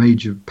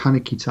major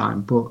panicky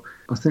time. But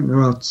I think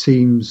there are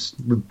teams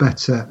with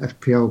better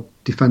FPL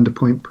defender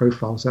point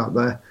profiles out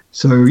there.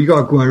 So you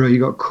got Aguero,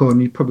 you got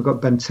Kun, you've probably got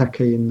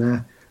Benteke in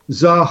there.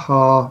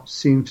 Zaha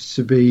seems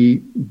to be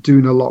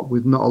doing a lot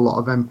with not a lot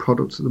of end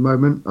products at the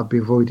moment. I'd be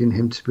avoiding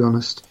him, to be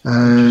honest.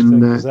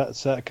 And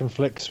that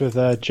conflicts with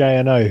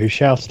J&O, who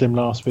shouted him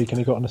last week and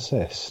he got an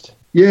assist.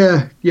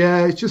 Yeah.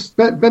 It's just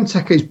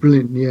Benteke's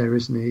brilliant in the air,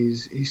 isn't he?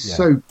 He's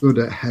so good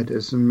at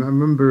headers. And I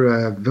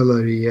remember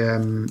Villa,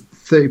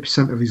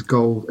 30% of his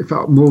goals, in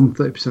fact, more than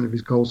 30% of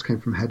his goals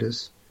came from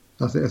headers.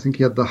 I think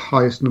he had the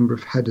highest number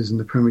of headers in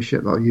the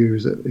Premiership that year.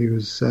 He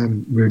was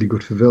really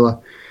good for Villa.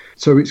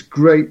 So it's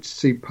great to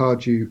see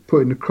Pardew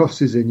putting the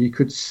crosses in. You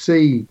could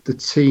see the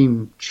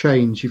team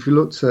change. If you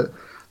looked at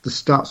the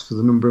stats for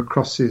the number of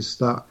crosses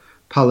that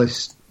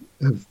Palace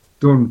have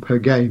done per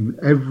game,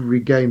 every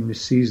game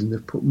this season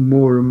they've put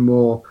more and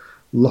more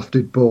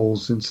lofted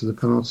balls into the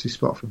penalty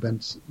spot for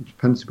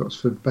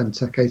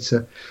Benteke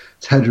to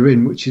header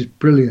in, which is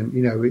brilliant.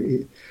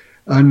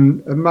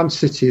 And Man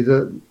City,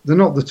 they're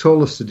not the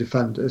tallest of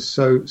defenders,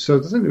 so I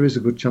think there is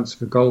a good chance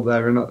of a goal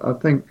there. And I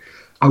think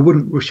I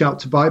wouldn't rush out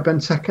to buy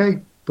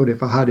Benteke, but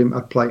if I had him,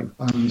 I'd play him.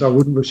 And I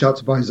wouldn't rush out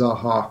to buy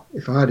Zaha.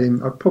 If I had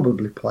him, I'd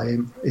probably play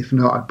him. If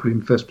not, I'd put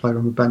him first player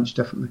on the bench,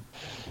 definitely.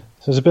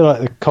 So it's a bit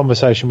like the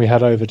conversation we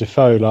had over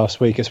Defoe last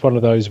week. It's one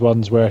of those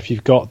ones where if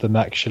you've got them,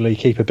 actually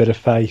keep a bit of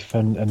faith,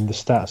 and the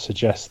stats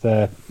suggest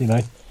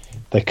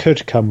they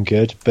could come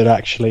good, but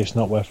actually it's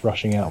not worth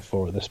rushing out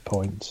for at this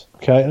point.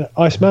 Okay,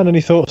 Iceman, any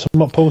thoughts on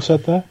what Paul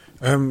said there?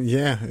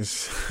 Yeah,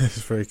 it's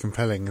very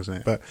compelling, isn't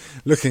it? But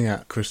looking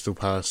at Crystal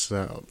Palace,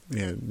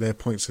 their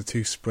points are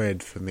too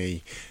spread for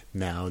me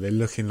now. They're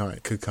looking like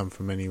it could come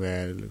from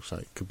anywhere. It looks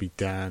like it could be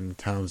Dan,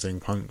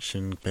 Townsend,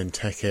 Puncheon,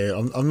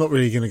 Benteke. I'm not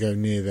really going to go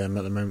near them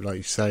at the moment, like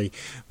you say.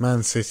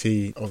 Man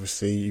City,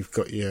 obviously, you've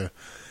got your...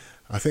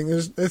 I think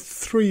there's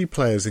 3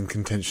 players in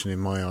contention in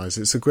my eyes.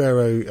 It's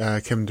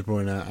Aguero, Kevin De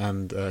Bruyne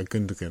and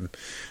Gundogan.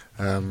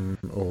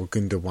 Or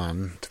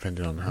Gundogan,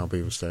 depending on how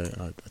people say it.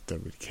 I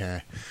don't really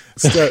care.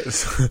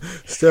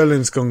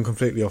 Sterling's gone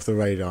completely off the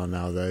radar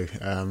now, though.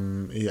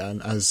 And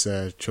as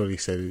Charlie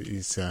said,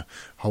 he's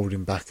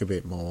holding back a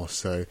bit more,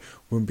 so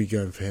wouldn't be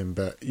going for him.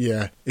 But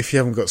yeah, if you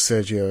haven't got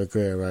Sergio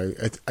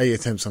Aguero, at 8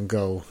 attempts on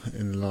goal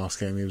in the last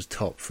game, he was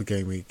top for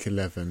game week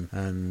 11.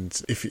 And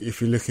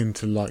if you're looking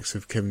to likes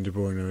of Kevin De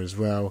Bruyne as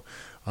well,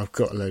 I've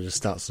got a load of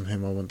stats on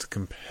him. I want to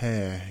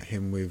compare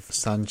him with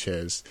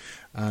Sanchez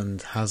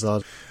and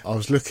Hazard. I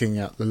was looking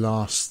at the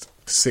last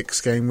 6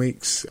 game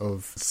weeks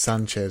of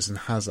Sanchez and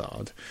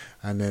Hazard,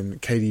 and then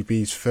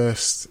KDB's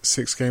first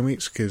 6 game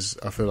weeks, because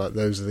I feel like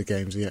those are the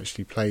games he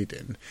actually played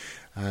in.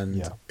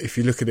 And if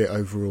you look at it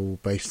overall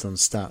based on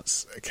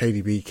stats,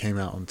 KDB came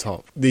out on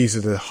top. These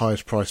are the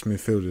highest priced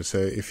midfielders, so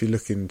if you're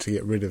looking to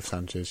get rid of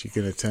Sanchez, you're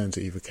going to turn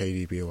to either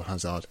KDB or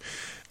Hazard.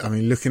 I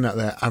mean, looking at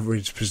their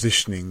average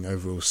positioning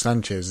overall,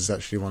 Sanchez is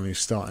actually one who's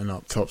starting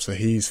up top, so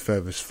he's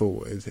furthest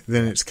forward.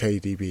 Then it's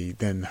KDB,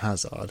 then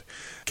Hazard.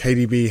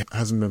 KDB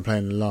hasn't been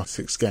playing the last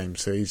 6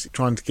 games, so he's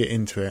trying to get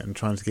into it and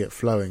trying to get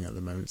flowing at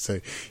the moment, so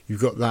you've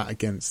got that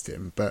against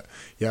him. But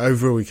yeah,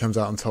 overall he comes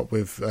out on top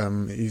with,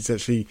 he's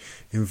actually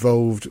involved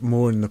involved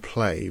more in the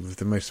play with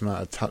the most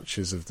amount of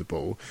touches of the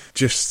ball,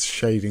 just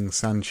shading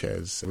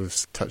Sanchez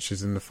with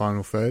touches in the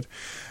final third.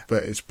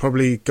 But it's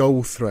probably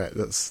goal threat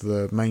that's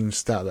the main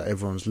stat that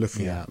everyone's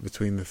looking at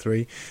between the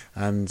three.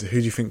 And who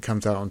do you think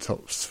comes out on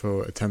tops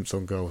for attempts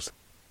on goals?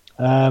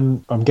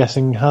 I'm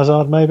guessing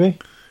Hazard, maybe?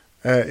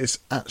 It's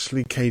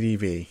actually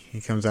KDB.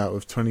 He comes out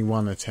with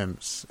 21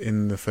 attempts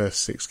in the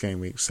first 6 game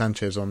weeks.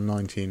 Sanchez on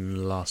 19 in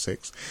the last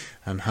 6,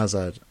 and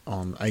Hazard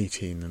on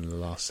 18 in the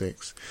last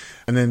 6.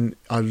 And then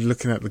I'm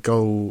looking at the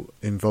goal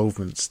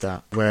involvement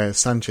stat, where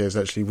Sanchez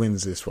actually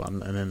wins this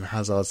one, and then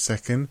Hazard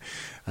second.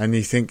 And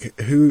you think,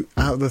 who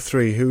out of the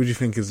three, who would you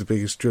think is the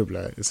biggest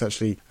dribbler? It's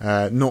actually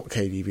not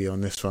KDB on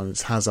this one.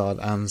 It's Hazard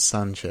and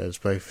Sanchez,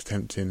 both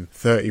attempting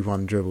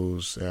 31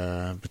 dribbles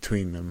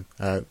between them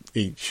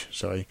each.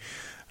 Sorry.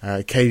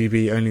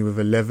 KDB only with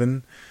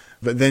 11,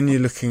 but then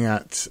you're looking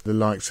at the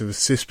likes of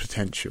assist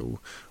potential,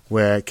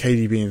 where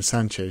KDB and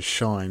Sanchez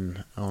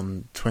shine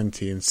on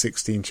 20 and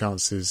 16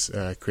 chances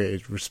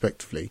created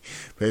respectively,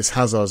 but it's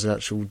Hazard's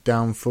actual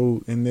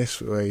downfall in this,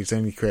 where he's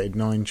only created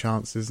 9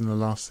 chances in the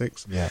last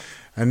 6.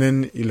 And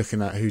then you're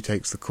looking at who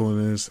takes the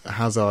corners.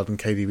 Hazard and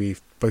KDB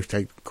both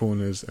take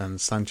corners and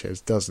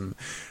Sanchez doesn't.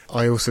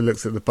 I also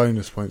looked at the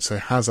bonus points, so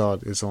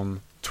Hazard is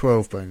on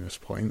 12 bonus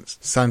points,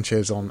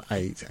 Sanchez on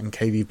 8 and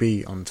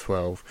KDB on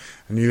 12,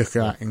 and you look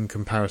at that in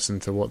comparison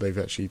to what they've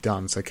actually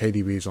done. So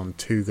KDB's on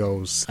 2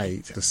 goals,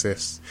 8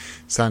 assists,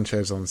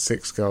 Sanchez on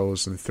 6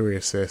 goals and 3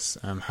 assists,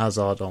 and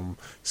Hazard on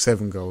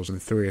 7 goals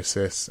and 3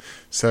 assists.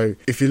 So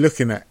if you're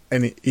looking at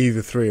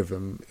either three of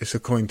them, it's a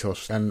coin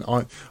toss, and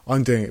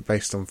I'm doing it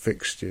based on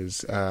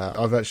fixtures.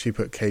 I've actually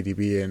put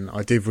KDB in.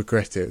 I did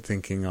regret it,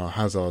 thinking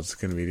Hazard's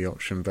going to be the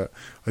option, but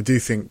I do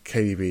think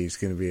KDB is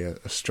going to be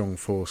a strong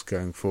force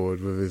going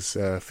forward with his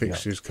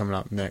fixtures coming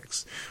up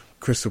next.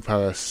 Crystal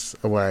Palace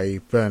away,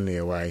 Burnley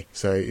away,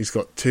 so he's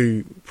got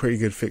 2 pretty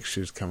good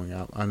fixtures coming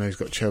up. I know he's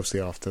got Chelsea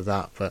after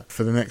that, but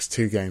for the next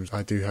 2 games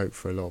I do hope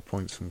for a lot of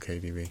points from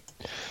KDB.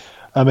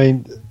 I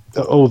mean,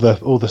 all the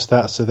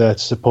stats are there to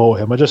support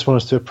him. I just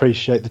want us to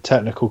appreciate the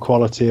technical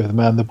quality of the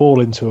man. The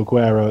ball into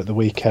Aguero at the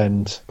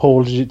weekend.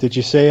 Paul, did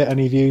you see it?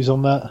 Any views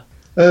on that?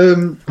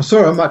 I saw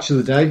it on Match of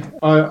the Day.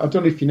 I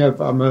don't know if you know,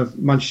 but I'm a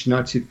Manchester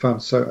United fan,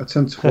 so I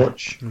tend to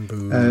watch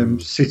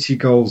City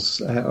goals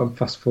on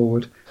fast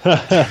forward.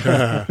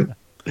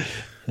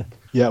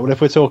 Yeah, well,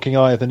 if we're talking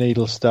eye of the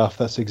needle stuff,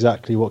 that's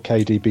exactly what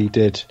KDB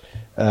did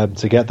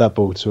to get that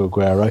ball to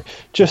Aguero.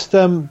 Just,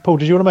 Paul,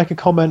 did you want to make a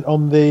comment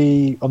on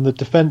the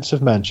defence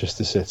of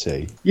Manchester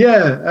City?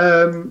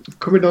 Yeah,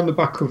 coming on the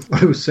back of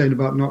what I was saying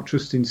about not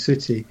trusting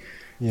City.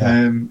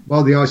 Yeah.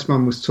 While the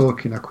Iceman was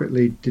talking, I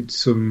quickly did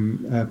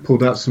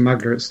pulled out some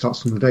aggregate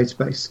stats from the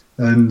database.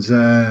 And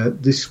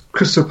this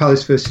Crystal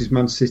Palace versus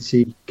Man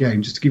City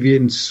game, just to give you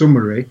in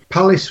summary,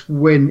 Palace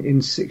win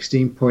in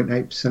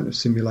 16.8% of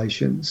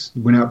simulations,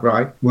 win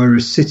outright,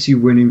 whereas City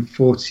win in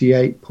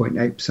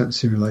 48.8%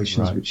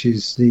 simulations, which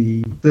is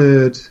the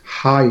 3rd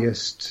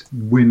highest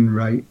win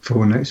rate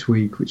for next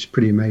week, which is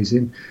pretty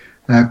amazing.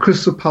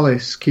 Crystal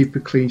Palace keep a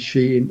clean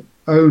sheet in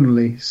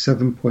only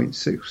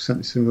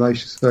 7.6%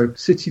 simulations. So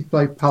City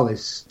play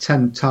Palace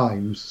 10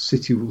 times,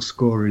 City will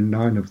score in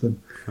 9 of them.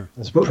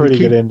 That's a pretty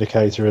good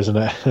indicator, isn't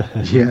it?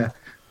 Yeah,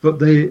 but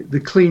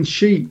the clean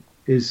sheet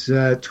is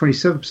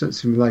 27%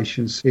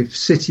 simulations. If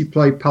City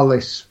play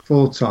Palace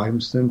 4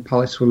 times, then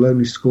Palace will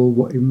only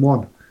score in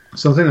 1.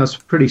 So I think that's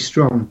pretty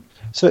strong.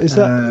 So is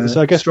that?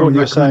 So I guess strong what you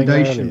were saying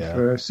recommendation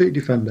for a City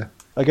defender.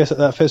 I guess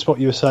that fits what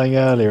you were saying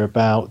earlier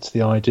about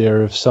the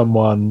idea of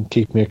someone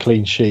keeping a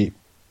clean sheet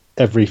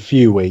every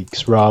few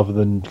weeks rather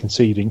than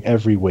conceding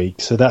every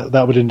week. So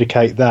that would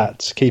indicate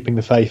that keeping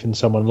the faith in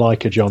someone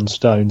like a John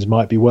Stones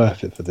might be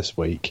worth it for this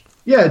week.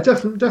 Yeah,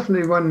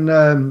 definitely. When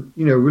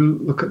we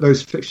look at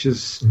those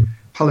fixtures,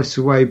 Palace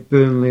away,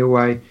 Burnley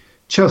away,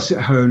 Chelsea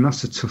at home,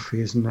 that's a toughie,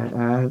 isn't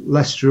it?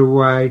 Leicester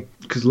away,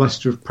 because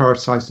Leicester have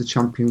prioritised the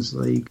Champions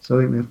League, so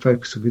I think their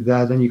focus will be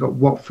there. Then you've got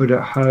Watford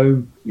at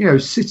home.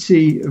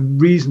 City are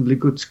reasonably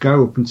good to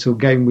go up until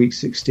game week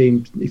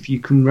 16 if you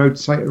can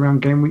rotate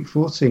around game week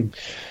 14.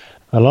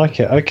 I like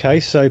it. Okay,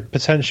 so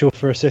potential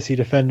for a City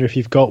defender, if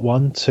you've got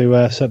one,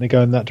 to certainly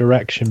go in that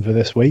direction for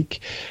this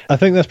week. I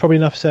think that's probably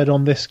enough said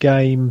on this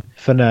game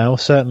for now.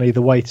 Certainly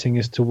the weighting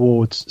is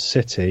towards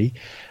City.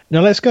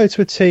 Now let's go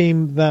to a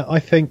team that I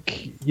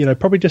think,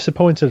 probably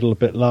disappointed a little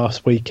bit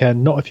last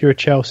weekend. Not if you're a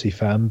Chelsea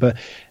fan, but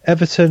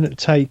Everton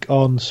take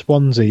on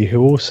Swansea,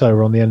 who also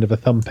are on the end of a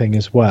thumping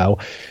as well.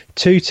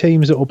 2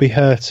 teams that will be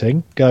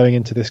hurting going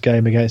into this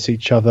game against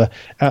each other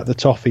at the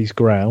Toffees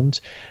ground.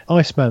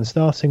 Iceman,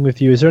 starting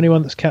with you, is there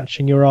anyone that's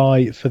catching your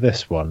eye for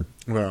this one?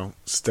 Well,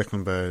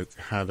 Stecklenburg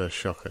had a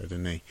shocker,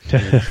 didn't he?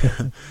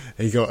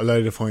 He got a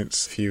load of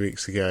points a few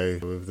weeks ago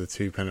with the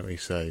 2 penalty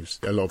saves.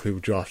 A lot of people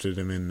drafted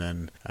him in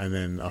then, and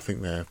then I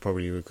think they're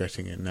probably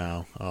regretting it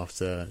now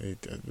after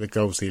the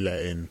goals he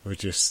let in were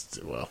just,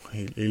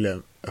 he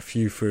let a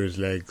few through his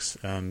legs,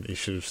 and he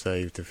should have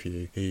saved a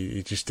few.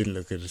 He just didn't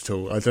look good at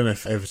all. I don't know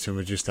if Everton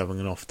were just having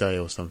an off day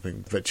or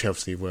something, but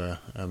Chelsea were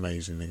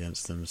amazing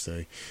against them,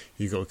 so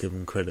you've got to give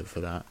them credit for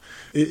that.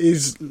 It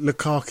is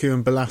Lukaku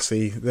and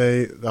Balassi.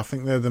 I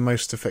think they're the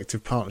most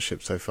effective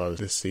partnership so far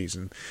this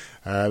season.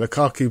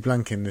 Lukaku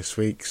blanking this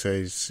week, so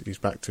he's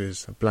back to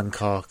his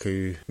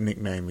Blankaku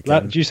nickname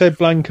again. Did you say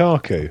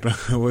Blankaku?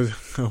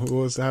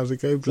 How's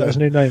it go? That's his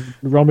new name.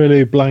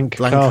 Romelu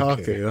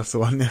Blankaku. That's the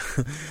one.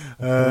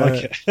 I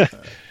like it.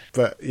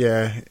 But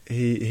yeah,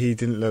 he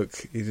didn't look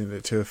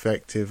too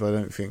effective. I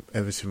don't think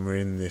Everton were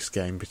in this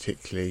game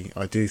particularly.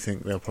 I do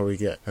think they'll probably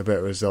get a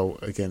better result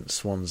against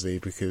Swansea,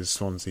 because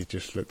Swansea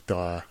just look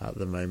dire at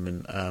the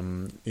moment.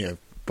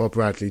 Bob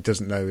Bradley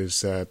doesn't know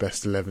his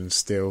best 11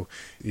 still.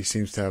 He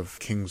seems to have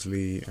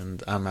Kingsley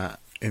and Amat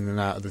in and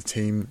out of the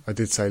team. I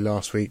did say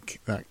last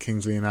week that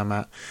Kingsley and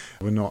Amat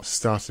were not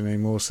starting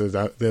anymore, so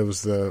that there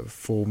was the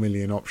 4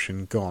 million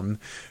option gone.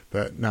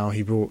 But now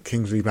he brought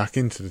Kingsley back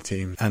into the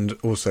team, and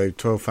also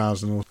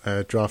 12,000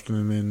 drafting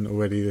him in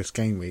already this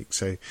game week,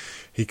 so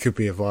he could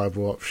be a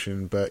viable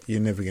option. But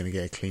you're never going to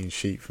get a clean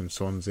sheet from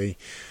Swansea.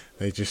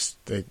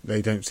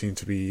 They don't seem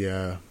to be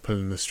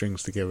pulling the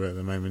strings together at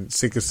the moment.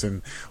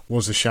 Sigurdsson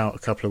was a shout a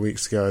couple of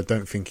weeks ago. I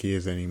don't think he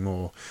is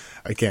anymore.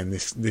 Again,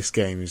 this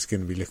game is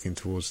going to be looking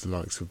towards the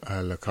likes of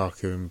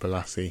Lukaku and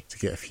Balassi to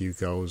get a few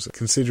goals,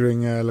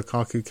 considering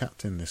Lukaku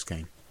captain this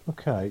game.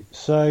 Okay,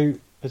 so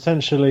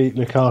potentially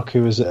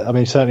Lukaku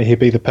certainly he'd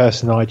be the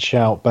person I'd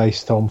shout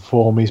based on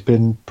form. He's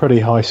been pretty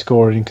high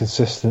scoring and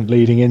consistent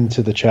leading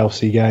into the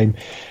Chelsea game.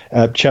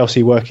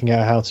 Chelsea working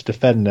out how to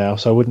defend now,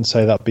 so I wouldn't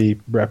say that'd be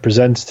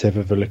representative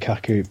of a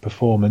Lukaku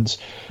performance.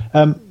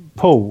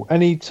 Paul,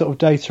 any sort of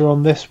data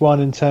on this one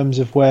in terms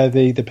of where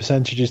the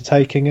percentage is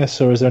taking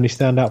us, or is there any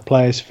standout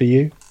players for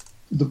you?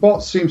 The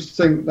bot seems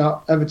to think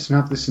that Everton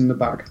have this in the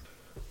bag.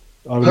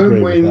 I would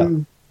agree with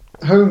that.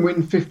 Home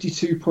win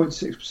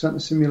 52.6%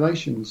 of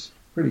simulations.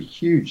 Pretty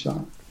huge,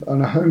 that.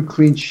 And a home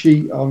clean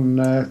sheet on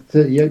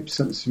 38%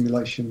 of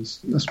simulations.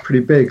 That's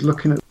pretty big.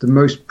 Looking at the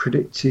most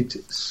predicted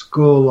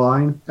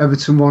scoreline,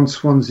 Everton 1,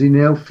 Swansea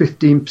 0,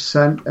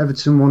 15%.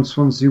 Everton 1,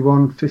 Swansea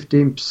 1,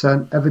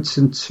 15%.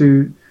 Everton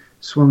 2,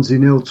 Swansea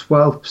 0,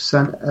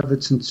 12%.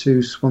 Everton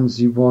 2,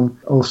 Swansea 1,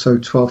 also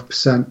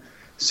 12%.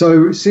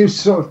 So it seems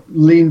to sort of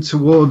lean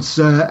towards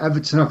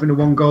Everton having a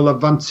 1-goal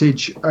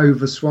advantage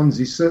over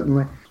Swansea,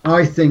 certainly.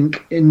 I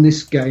think in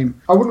this game,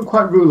 I wouldn't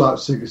quite rule out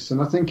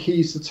Sigurdsson. I think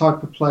he's the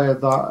type of player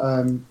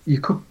that you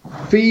could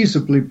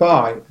feasibly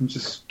buy and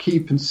just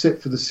keep and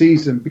sit for the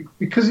season,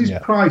 because his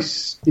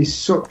price is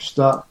such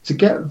that to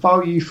get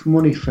value for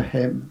money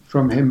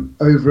from him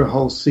over a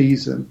whole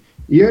season,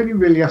 he only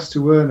really has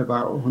to earn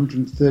about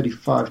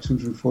 135 to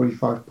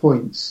 145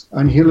 points,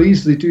 and he'll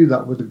easily do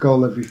that with a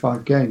goal every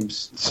 5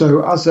 games.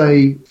 So as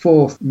a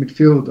fourth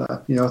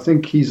midfielder, I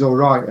think he's all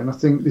right, and I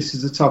think this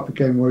is the type of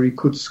game where he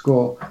could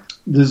score.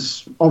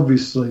 There's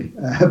obviously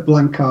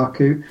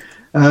Blankaku.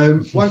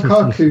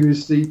 Blankaku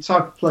is the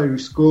type of player who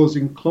scores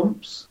in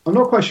clumps. I'm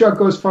not quite sure I'd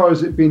go as far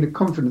as it being a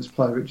confidence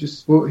player.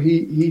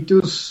 He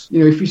does,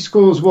 if he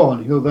scores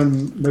one, he'll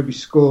then maybe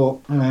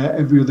score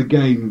every other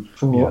game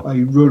for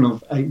a run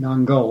of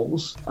 8-9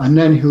 goals, and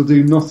then he'll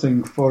do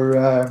nothing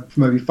for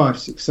maybe 5,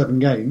 6, 7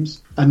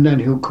 games, and then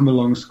he'll come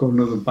along and score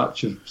another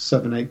batch of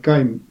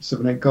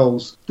 7-8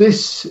 goals.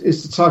 This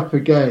is the type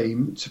of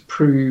game to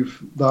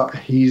prove that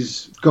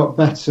he's got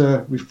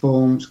better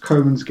reforms.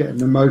 Koeman's getting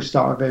the most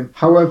out of him.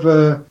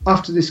 However,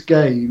 after this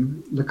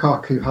game,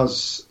 Lukaku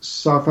has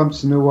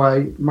Southampton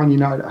away, Man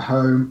United at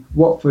home,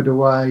 Watford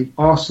away,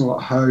 Arsenal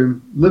at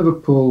home,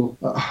 Liverpool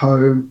at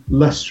home,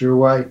 Leicester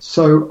away.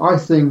 So I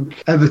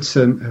think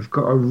Everton have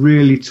got a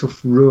really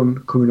tough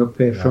run coming up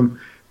here from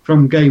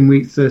game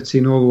week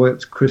 13 all the way up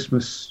to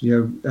Christmas,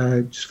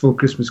 just for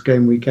Christmas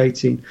game week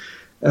 18.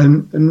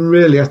 And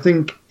really, I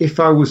think if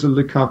I was a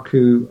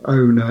Lukaku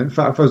owner, in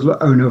fact, if I was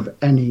the owner of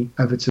any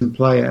Everton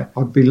player,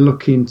 I'd be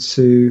looking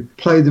to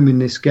play them in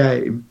this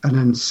game and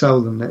then sell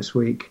them next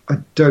week. I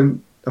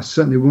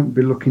certainly wouldn't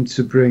be looking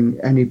to bring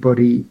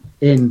anybody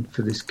in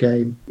for this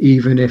game,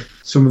 even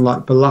if someone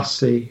like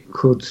Balassi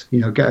could,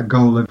 get a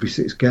goal every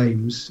 6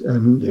 games,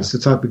 and it's the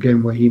type of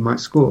game where he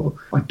might score.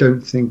 I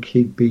don't think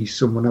he'd be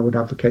someone I would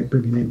advocate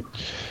bringing in.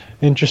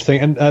 Interesting.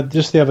 And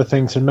just the other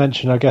thing to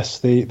mention, I guess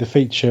the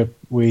feature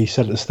we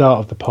said at the start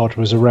of the pod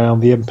was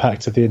around the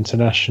impact of the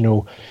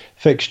international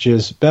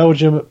fixtures.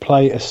 Belgium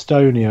play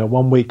Estonia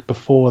 1 week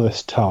before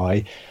this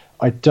tie.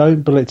 Tell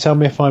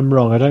me if I'm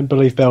wrong, I don't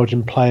believe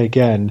Belgium play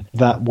again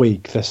that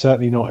week. They're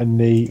certainly not in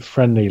the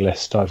friendly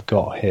list I've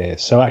got here.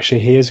 So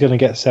actually he is going to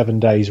get 7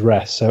 days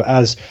rest. So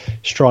as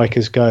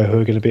strikers go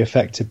who are going to be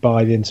affected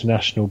by the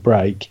international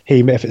break,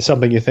 if it's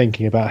something you're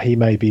thinking about, he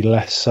may be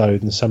less so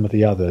than some of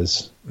the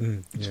others.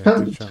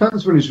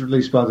 Depends when he's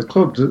released by the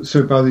club,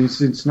 so by the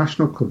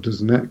international club,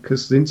 doesn't it?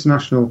 Because the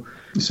international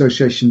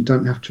association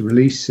don't have to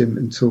release him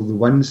until the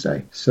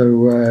Wednesday.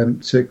 So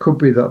it could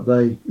be that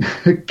they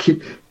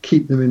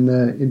keep them in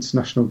their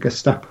international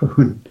Gestapo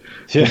and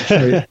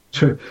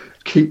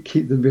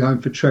keep them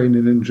behind for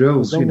training and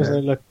drills. As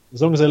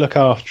long as they look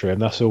after him,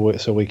 that's all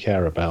we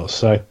care about.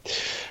 So,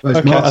 well,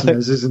 it's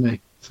Martinez, isn't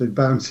he? So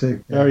bound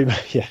to.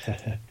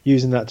 Yeah,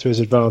 using that to his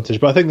advantage.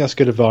 But I think that's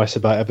good advice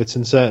about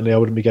Everton. Certainly, I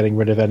wouldn't be getting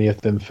rid of any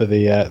of them for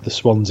the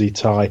Swansea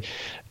tie.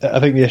 I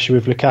think the issue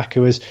with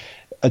Lukaku is,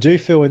 I do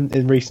feel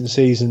in recent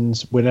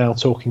seasons we're now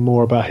talking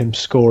more about him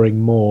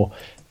scoring more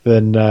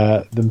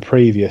than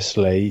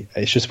previously.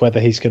 It's just whether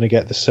he's going to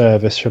get the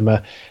service from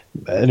an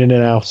in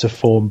and out of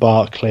form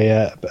Barkley,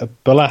 a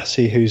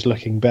Balassi who's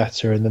looking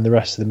better, and then the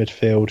rest of the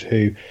midfield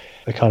who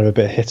are kind of a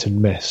bit hit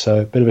and miss.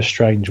 So a bit of a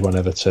strange one,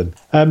 Everton.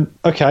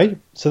 Okay,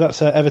 so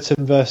that's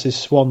Everton versus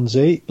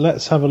Swansea.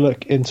 Let's have a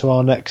look into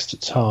our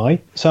next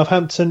tie.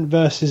 Southampton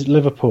versus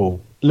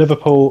Liverpool.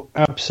 Liverpool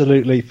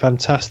absolutely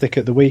fantastic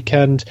at the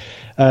weekend.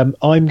 I'm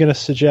going to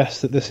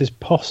suggest that this is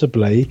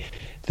possibly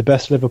the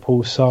best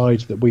Liverpool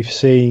side that we've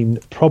seen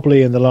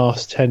probably in the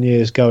last 10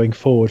 years going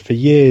forward. For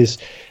years,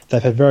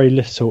 they've had very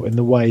little in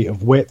the way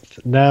of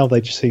width. Now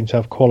they just seem to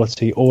have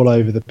quality all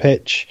over the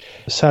pitch.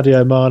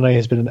 Sadio Mane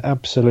has been an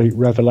absolute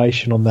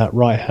revelation on that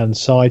right-hand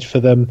side for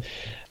them.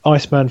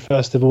 Iceman,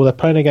 first of all, they're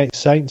playing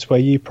against Saints, where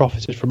you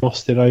profited from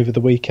Austin over the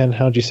weekend.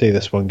 How do you see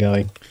this one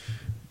going?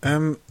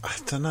 I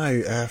don't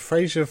know.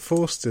 Fraser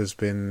Forster's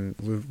been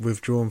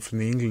withdrawn from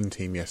the England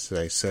team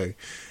yesterday, so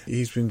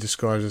he's been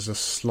described as a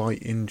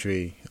slight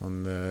injury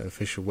on the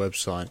official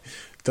website.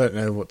 Don't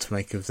know what to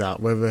make of that.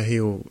 Whether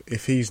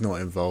if he's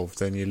not involved,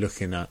 then you're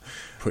looking at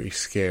a pretty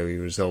scary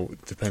result,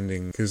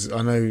 depending, because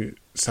I know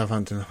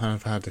Southampton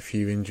have had a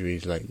few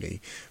injuries lately,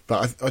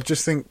 but I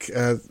just think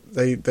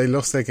they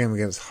lost their game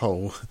against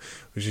Hull,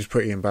 which is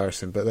pretty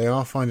embarrassing, but they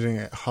are finding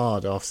it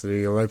hard after the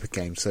Europa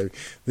game, so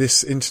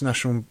this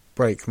international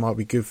break might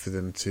be good for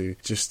them to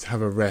just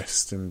have a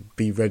rest and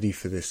be ready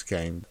for this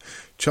game.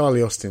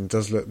 Charlie Austin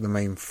does look the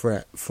main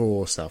threat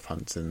for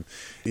Southampton.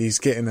 He's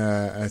getting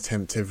an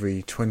attempt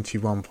every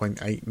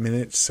 21.8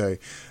 minutes, so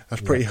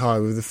that's pretty high.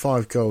 With the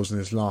 5 goals in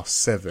his last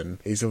 7,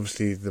 he's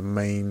obviously the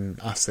main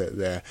asset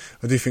there.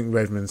 I do think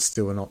Redmond's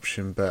still an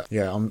option, but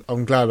yeah,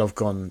 I'm glad I've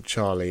gone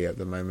Charlie at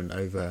the moment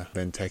over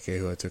Benteke,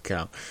 who I took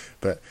out.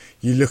 But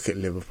you look at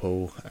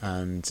Liverpool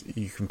and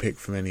you can pick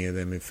from any of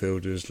their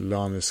midfielders.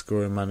 Lallana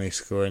scoring, Mane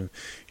scoring,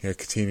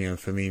 Coutinho and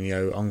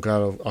Firmino. I'm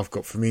glad I've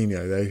got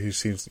Firmino though, who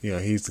seems,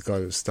 he's the guy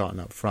that's starting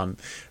up front.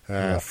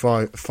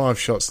 5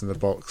 shots in the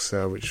box,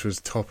 which was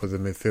top of the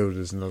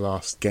midfielders in the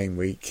last game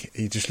week.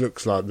 He just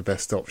looks like the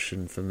best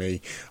option for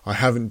me. I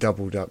haven't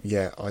doubled up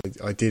yet.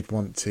 I did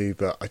want to,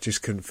 but I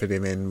just couldn't fit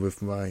him in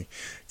with my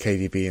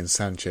KDB and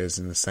Sanchez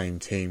in the same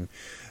team.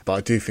 But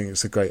I do think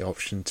it's a great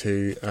option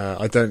too.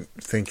 I don't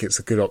think it's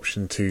a good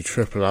option to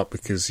triple up,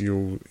 because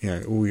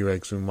all your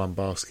eggs in one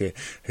basket.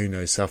 Who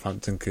knows?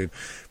 Southampton could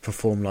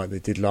perform like they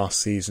did last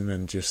season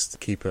and just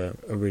keep a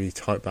really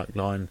tight back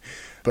line.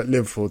 But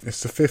Liverpool,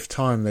 it's the 5th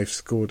time they've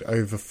scored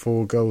over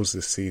 4 goals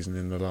this season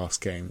in the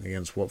last game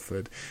against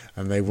Watford,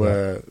 and they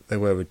were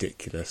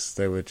ridiculous.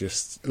 They were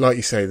just, like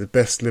you say, the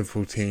best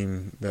Liverpool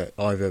team that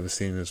I've ever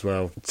seen as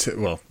well,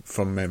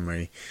 from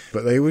memory.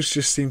 But they always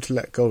just seem to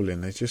let goal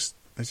in. They just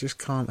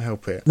can't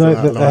help it. No,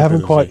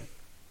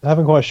 they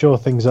haven't quite sure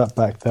things up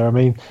back there. I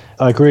mean,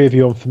 I agree with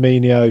you on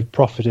Firmino,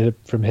 profited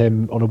from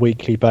him on a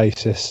weekly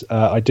basis.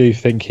 I do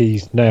think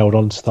he's nailed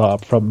on to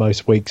start up front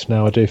most weeks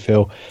now. I do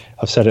feel,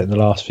 I've said it in the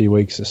last few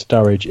weeks, that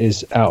Sturridge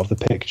is out of the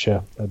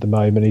picture at the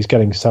moment. He's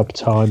getting sub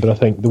time, but I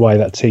think the way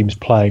that team's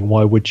playing,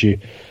 why would you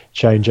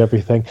change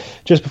everything?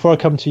 Just before I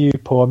come to you,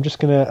 Paul, I'm just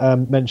going to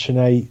mention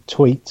a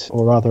tweet,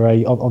 or rather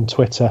on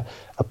Twitter,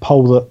 a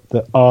poll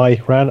that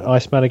I ran.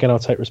 Iceman, again, I'll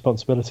take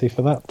responsibility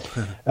for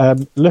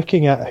that.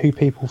 Looking at who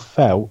people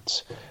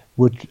felt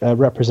would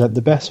represent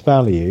the best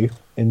value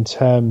in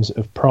terms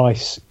of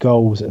price,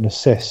 goals and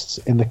assists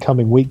in the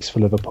coming weeks for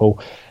Liverpool.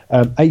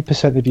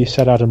 8% of you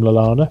said Adam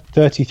Lallana,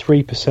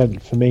 33%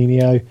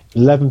 Firmino,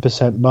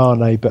 11%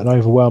 Mane, but an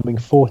overwhelming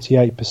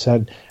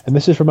 48%. And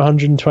this is from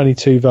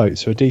 122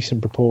 votes, so a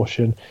decent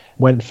proportion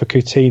went for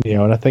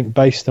Coutinho. And I think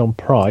based on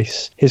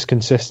price, his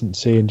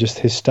consistency and just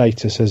his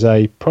status as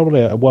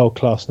probably a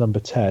world-class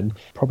number 10,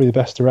 probably the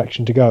best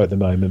direction to go at the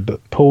moment.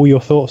 But Paul, your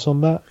thoughts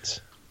on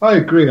that? I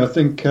agree. I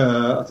think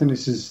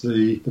this is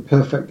the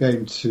perfect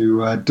game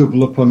to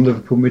double up on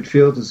Liverpool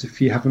midfielders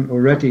if you haven't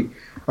already.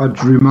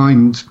 I'd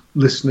remind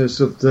listeners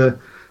of the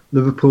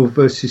Liverpool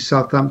versus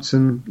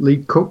Southampton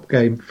League Cup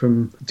game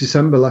from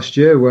December last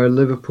year, where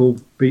Liverpool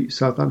beat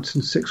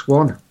Southampton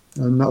 6-1,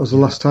 and that was the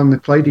last time they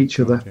played each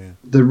other. Okay.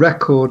 The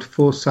record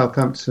for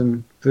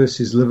Southampton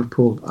versus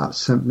Liverpool at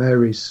St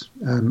Mary's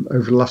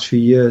over the last few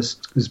years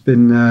has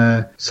been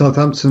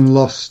Southampton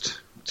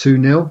lost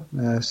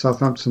 2-0,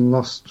 Southampton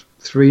lost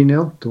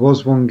 3-0. There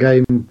was one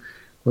game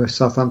where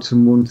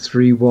Southampton won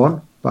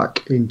 3-1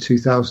 back in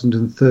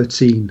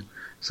 2013.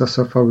 So that's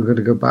how far we're going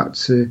to go back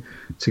to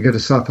get a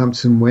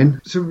Southampton win.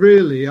 So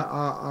really,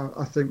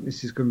 I think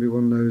this is going to be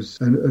one of those,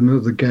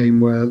 another game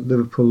where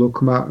Liverpool will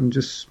come out and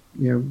just,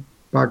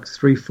 bagged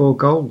 3-4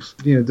 goals.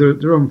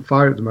 They're on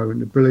fire at the moment.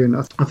 They're brilliant.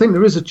 I think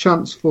there is a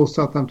chance for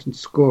Southampton to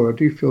score. I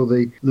do feel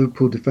the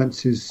Liverpool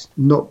defence is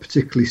not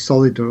particularly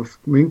solid enough.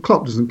 I mean,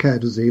 Klopp doesn't care,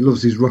 does he? He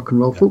loves his rock and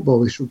roll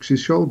football. He shrugs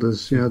his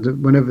shoulders.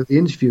 Whenever the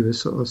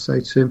interviewers sort of say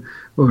to him,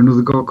 "Oh,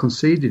 another goal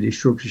conceded," he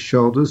shrugs his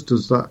shoulders,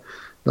 does that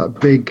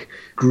big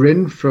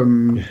grin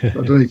from, I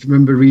don't know if you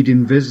remember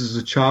reading Viz as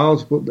a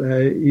child, but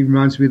he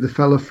reminds me of the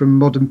fella from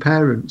Modern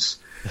Parents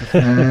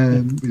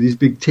with his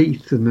big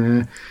teeth,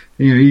 and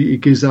he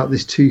gives out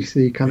this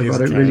toothy kind of, I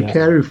don't really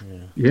care if,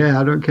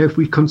 I don't care if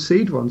we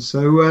concede one.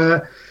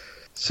 So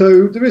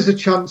there is a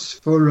chance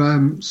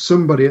for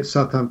somebody at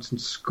Southampton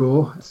to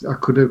score. I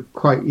could have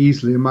quite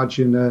easily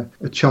imagined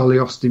a Charlie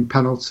Austin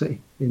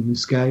penalty in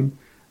this game,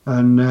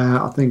 and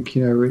I think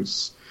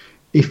it's,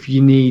 if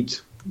you need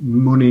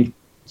money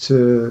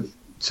to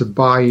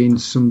buy in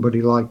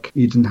somebody like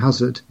Eden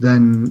Hazard,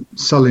 then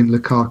selling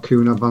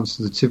Lukaku in advance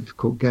of the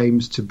typical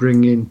games to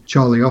bring in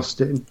Charlie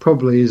Austin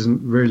probably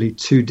isn't really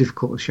too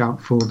difficult a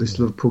shout for this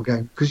Liverpool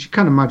game, because you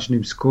can imagine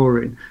him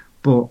scoring,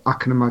 but I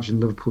can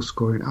imagine Liverpool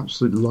scoring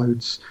absolute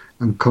loads,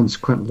 and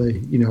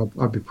consequently,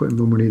 I'd be putting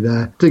my money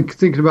there.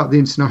 Thinking about the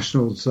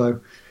internationals,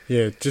 so.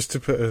 Yeah, just to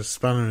put a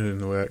spanner in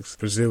the works,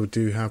 Brazil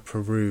do have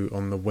Peru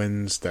on the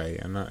Wednesday,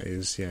 and that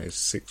is, it's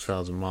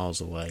 6,000 miles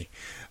away.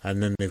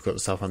 And then they've got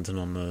Southampton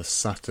on the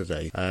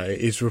Saturday. It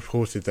is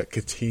reported that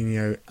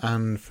Coutinho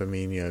and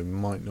Firmino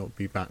might not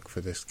be back for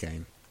this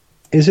game.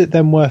 Is it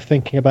then worth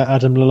thinking about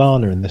Adam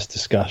Lallana in this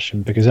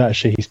discussion? Because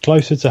actually he's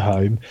closer to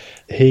home,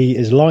 he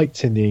is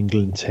liked in the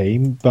England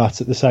team, but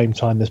at the same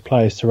time there's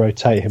players to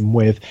rotate him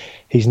with.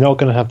 He's not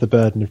going to have the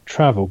burden of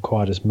travel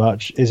quite as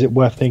much. Is it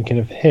worth thinking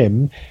of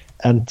him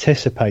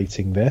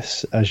anticipating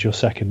this as your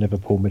second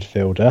Liverpool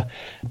midfielder,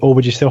 or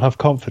would you still have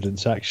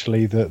confidence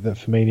actually that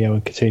Firmino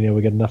and Coutinho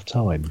will get enough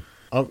time?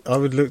 I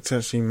would look to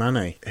actually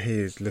Mane. He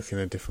is looking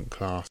a different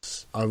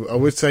class. I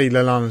would say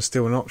Lallana's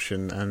still an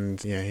option,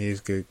 and he is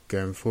good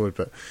going forward,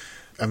 but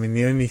I mean,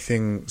 the only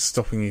thing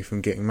stopping you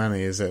from getting Mane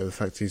is the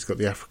fact he's got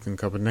the African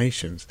Cup of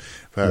Nations.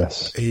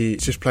 But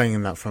he's just playing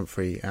in that front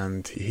three,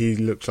 and he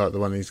looks like the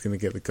one who's going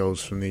to get the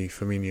goals from the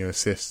Firmino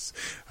assists.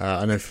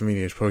 I know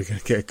Firmino is probably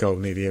going to get a goal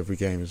nearly every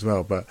game as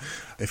well, but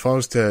if I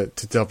was to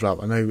double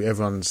up, I know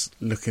everyone's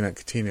looking at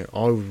Coutinho,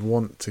 I would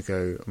want to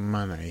go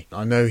Mane.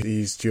 I know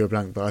he's due a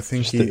blank, but I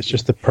think it's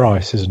just the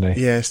price, isn't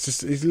he? Yeah,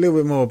 it's a little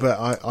bit more, but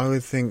I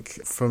would think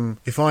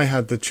if I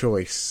had the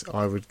choice,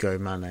 I would go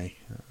Mane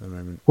at the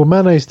moment. Well,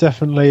 Mane's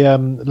definitely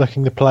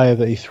looking the player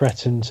that he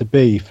threatened to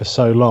be for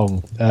so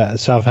long at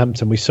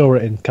Southampton. We saw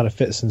it in kind of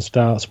fits and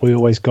starts. We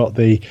always got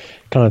the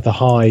kind of the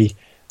high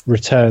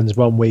returns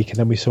one week, and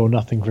then we saw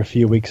nothing for a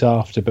few weeks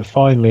after. But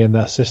finally, in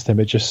that system,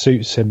 it just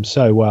suits him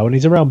so well, and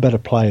he's around better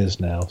players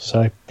now.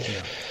 So,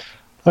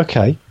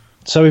 okay.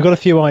 So we've got a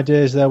few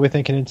ideas there. We're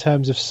thinking in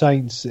terms of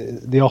Saints,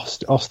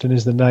 Austin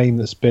is the name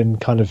that's been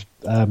kind of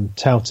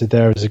touted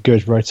there as a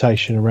good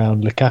rotation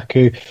around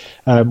Lukaku.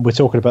 We're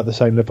talking about the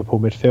same Liverpool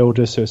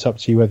midfielders, so it's up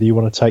to you whether you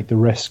want to take the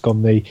risk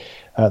on the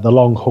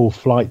long haul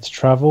flight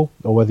travel,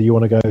 or whether you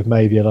want to go with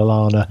maybe a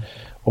Lallana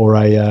or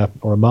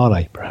a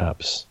Mane,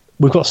 perhaps.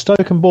 We've got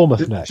Stoke and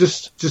Bournemouth next.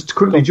 Just to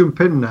quickly jump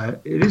in there,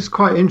 it is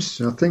quite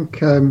interesting. I think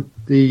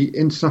the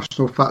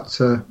international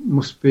factor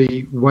must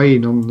be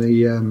weighing on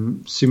the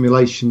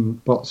simulation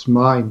bot's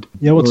mind.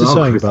 Yeah, what's it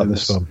saying about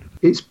this one?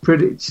 It's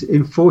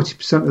in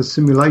 40% of the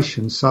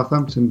simulations,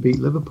 Southampton beat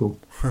Liverpool.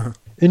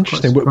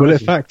 Interesting. Will it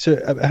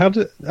factor? Out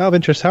of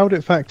interest, how would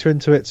it factor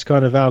into its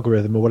kind of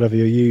algorithm or whatever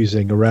you're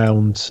using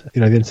around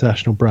the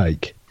international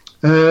break?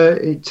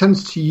 It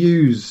tends to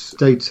use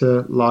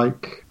data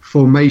like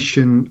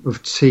formation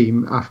of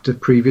team after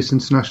previous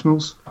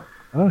internationals.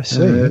 Oh, I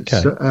see.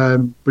 Okay.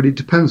 But it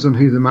depends on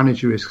who the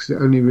manager is, because it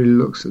only really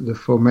looks at the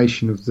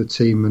formation of the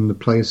team and the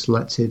players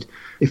selected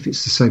if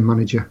it's the same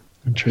manager.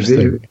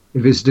 Interesting.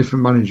 If it's a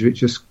different manager, it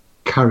just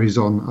carries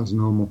on as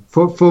normal.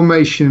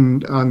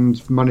 Formation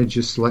and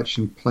manager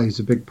selection plays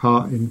a big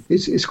part in.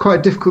 It's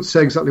quite difficult to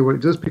say exactly what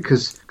it does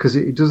because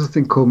it does a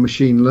thing called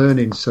machine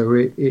learning. So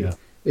it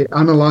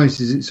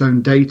analyses its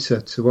own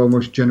data to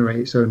almost generate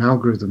its own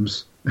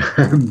algorithms.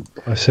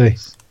 I see.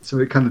 So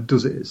it kind of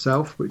does it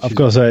itself. I've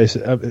got to say, it's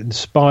an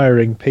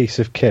inspiring piece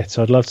of kit.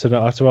 I'd love to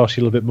know. I have to ask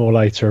you a little bit more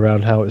later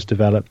around how it's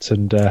developed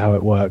and how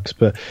it works.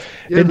 But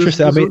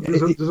interesting.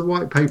 There's a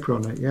white paper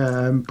on it.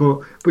 Yeah,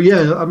 but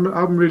yeah,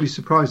 I'm really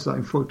surprised that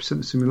in 40%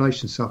 of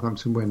simulations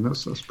Southampton win.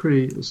 That's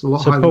pretty. It's a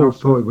lot higher than I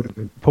thought it would have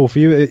been. Paul, for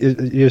you,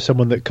 you're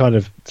someone that kind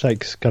of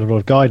takes kind of a lot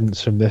of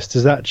guidance from this.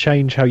 Does that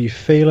change how you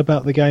feel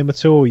about the game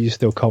at all? Or are you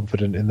still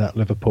confident in that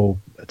Liverpool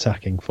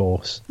attacking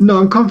force? No,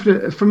 I'm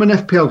confident. From an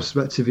FPL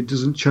perspective, it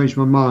doesn't change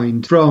my mind.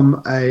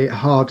 From a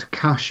hard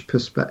cash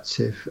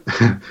perspective,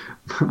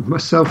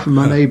 myself and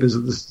my neighbours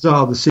at the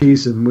start of the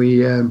season,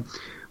 we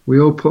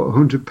all put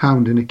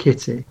 £100 in a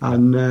kitty,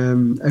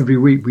 and every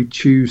week we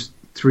choose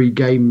 3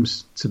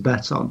 games to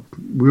bet on.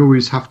 We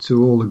always have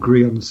to all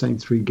agree on the same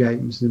 3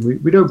 games,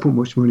 and we don't put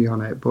much money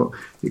on it, but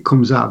it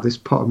comes out of this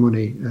pot of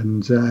money,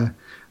 and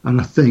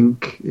I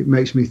think it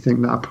makes me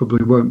think that I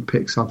probably won't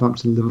pick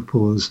Southampton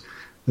Liverpool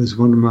as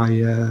one of my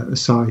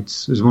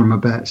asides, as one of my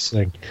bets.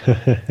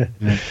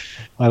 Yeah.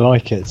 I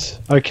like it.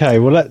 Okay,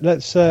 well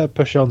let's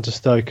push on to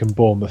Stoke and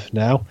Bournemouth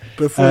now.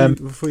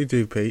 Before you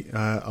do, Pete,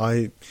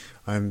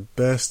 I'm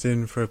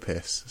bursting for a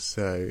piss.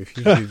 So if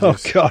you could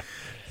just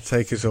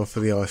take us off for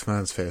the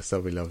Iceman's piss,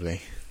 that'd be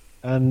lovely.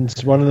 And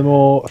one of the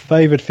more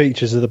favoured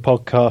features of the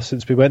podcast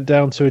since we went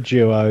down to a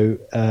duo,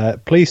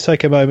 please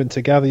take a moment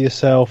to gather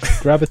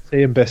yourself, grab a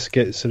tea and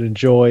biscuits, and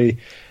enjoy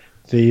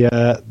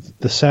the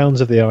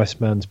sounds of the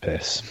Iceman's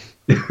piss.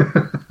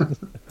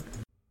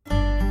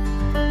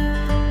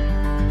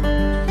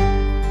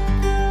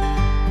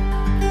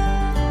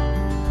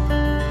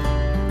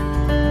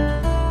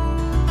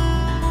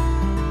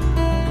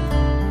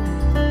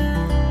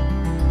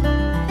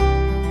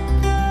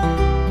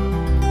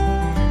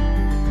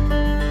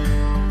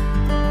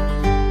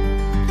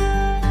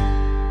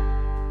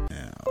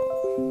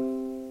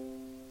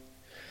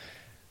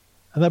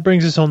 And that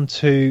brings us on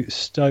to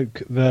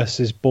Stoke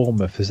versus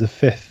Bournemouth as the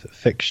fifth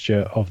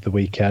fixture of the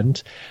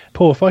weekend.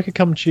 Paul, if I could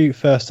come to you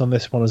first on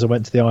this one, as I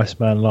went to the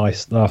Iceman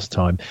last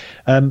time.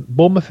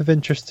 Bournemouth have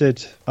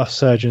interested us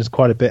surgeons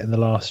quite a bit in the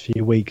last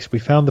few weeks. We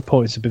found the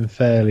points have been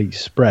fairly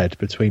spread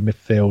between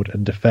midfield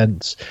and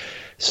defence.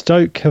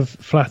 Stoke have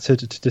flattered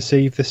to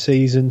deceive this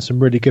season. Some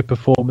really good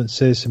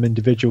performances, some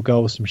individual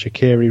goals from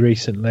Shaqiri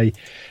recently,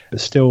 but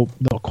still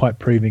not quite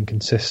proving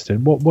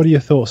consistent. What are your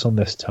thoughts on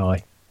this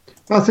tie?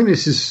 I think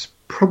this is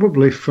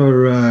probably,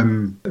 for a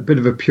bit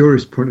of a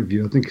purist point of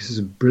view, I think this is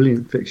a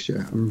brilliant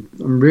fixture. I'm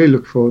really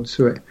looking forward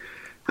to it.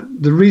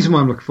 The reason why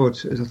I'm looking forward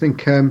to it is I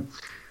think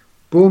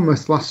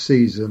Bournemouth last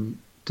season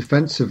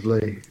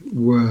defensively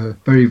were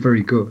very,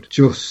 very good.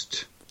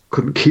 Just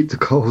couldn't keep the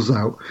goals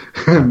out,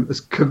 as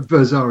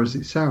bizarre as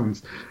it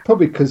sounds.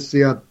 Probably because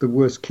they had the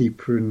worst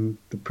keeper in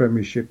the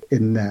Premiership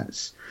in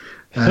nets.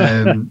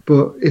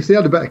 But if they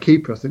had a better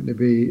keeper, I think they'd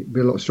be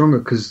a lot stronger,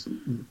 because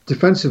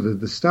defensively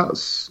the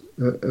stats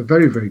are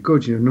very, very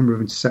good. You know, number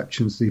of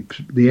interceptions,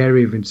 the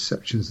area of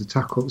interceptions, the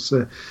tackles,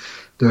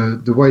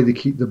 the way they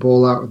keep the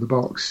ball out of the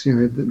box. You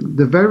know,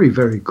 they're very,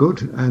 very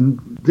good. And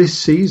this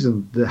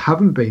season they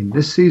haven't been.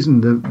 This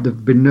season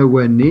they've been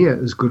nowhere near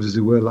as good as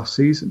they were last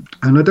season.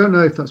 And I don't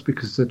know if that's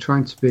because they're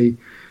trying to be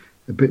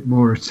a bit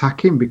more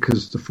attacking,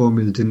 because the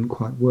formula didn't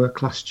quite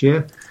work last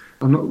year.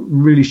 I'm not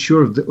really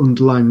sure of the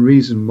underlying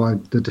reason why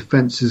the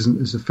defence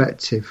isn't as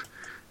effective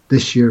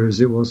this year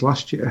as it was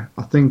last year.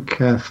 I think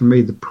for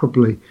me they're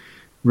probably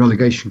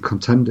relegation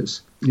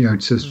contenders. You know,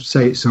 to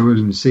say it so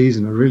early in the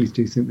season, I really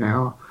do think they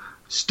are.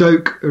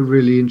 Stoke are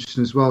really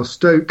interesting as well.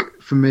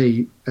 Stoke, for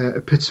me,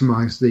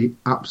 epitomise the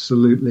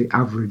absolutely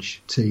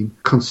average team.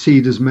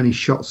 Concede as many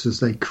shots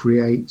as they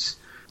create.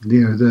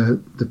 You know,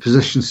 the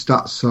possession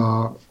stats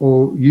are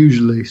all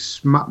usually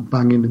smack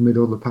bang in the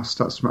middle. The pass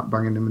stats smack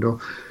bang in the middle.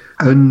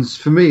 And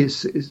for me,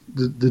 it's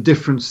the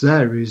difference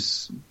there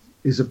is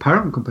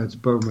apparent compared to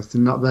Bournemouth,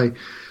 in that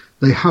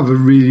they have a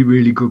really,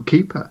 really good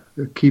keeper.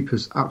 The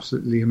keeper's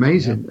absolutely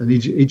amazing, and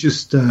he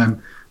just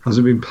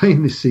hasn't been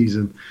playing this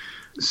season.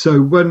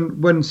 So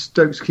when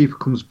Stoke's keeper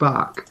comes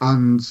back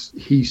and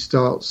he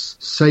starts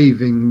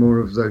saving more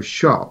of those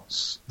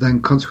shots,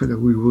 then consequently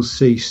we will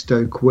see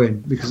Stoke win,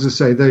 because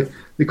as I say,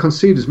 they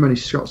concede as many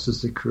shots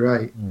as they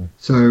create.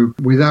 So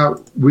with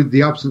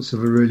the absence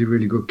of a really,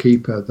 really good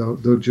keeper,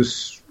 they'll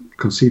just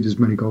concede as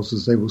many goals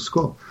as they will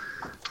score.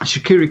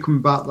 Shaqiri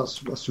coming back,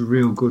 that's a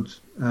real good,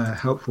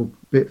 helpful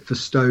bit for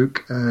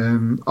Stoke.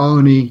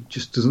 Arnie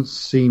just doesn't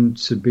seem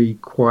to be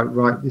quite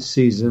right this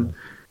season.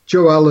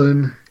 Joe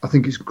Allen, I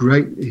think it's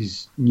great,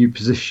 his new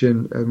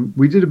position.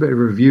 We did a bit of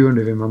a review of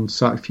him on the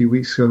site a few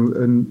weeks ago,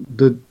 and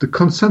the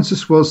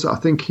consensus was that I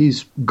think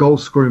his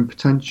goal-scoring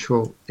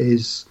potential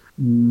is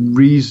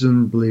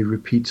reasonably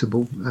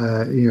repeatable.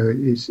 You know,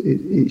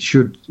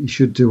 he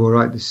should do all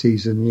right this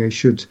season. You know, he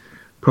should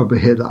probably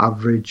hit the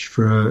average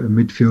for a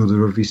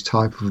midfielder of his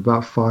type of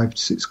about 5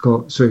 to 6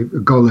 goals, so a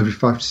goal every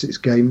 5 to 6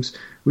 games,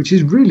 which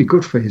is really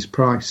good for his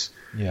price.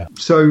 Yeah.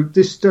 So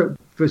this Stoke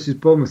versus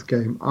Bournemouth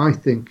game, I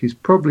think, is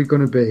probably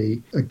going to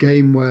be a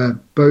game where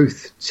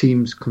both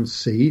teams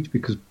concede,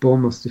 because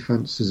Bournemouth's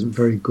defence isn't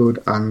very good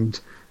and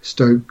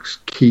Stoke's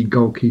key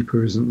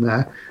goalkeeper isn't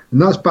there.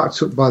 And that's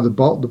backed up by the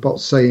bot. The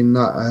bot's saying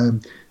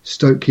that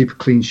Stoke keep a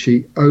clean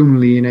sheet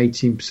only in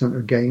 18%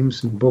 of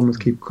games and Bournemouth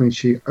keep a clean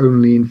sheet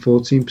only in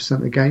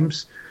 14% of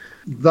games.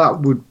 That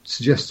would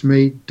suggest to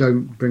me,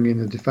 don't bring in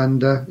a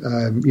defender.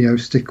 You know,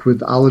 stick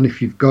with Allen if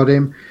you've got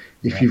him.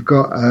 If you've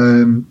got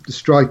the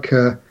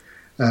striker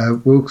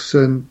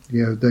Wilson,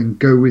 you know, then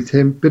go with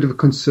him. Bit of a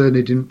concern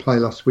he didn't play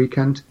last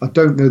weekend. I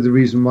don't know the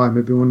reason why.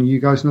 Maybe one of you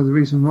guys know the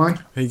reason why.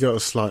 He got a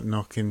slight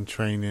knock in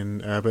training,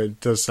 but it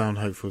does sound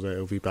hopeful that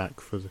he'll be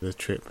back for the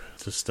trip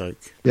to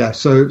Stoke. Yeah,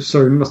 so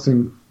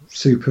nothing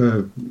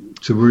super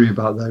to worry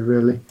about there,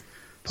 really.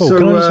 Paul,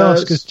 can I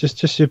just ask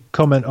just your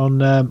comment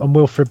on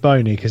Wilfred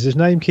Boney, because his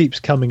name keeps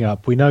coming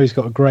up. We know he's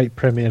got a great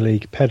Premier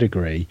League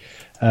pedigree.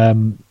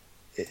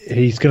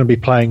 He's going to be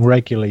playing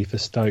regularly for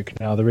Stoke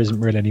now. There isn't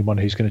really anyone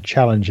who's going to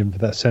challenge him for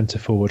that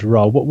centre-forward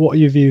role. What are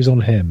your views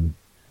on him?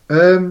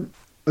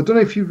 I I don't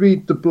know if you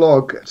read the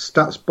blog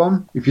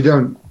StatsBomb. If you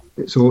don't,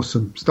 it's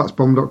awesome.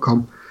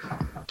 Statsbomb.com.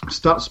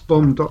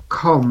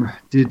 Statsbomb.com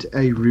did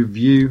a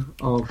review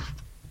of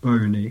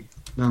Boney.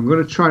 Now, I'm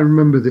going to try and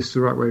remember this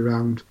the right way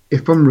around.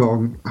 If I'm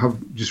wrong,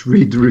 just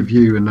read the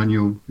review and then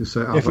you'll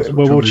say,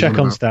 we'll check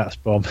on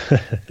StatsBomb.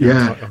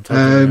 Yeah. I'm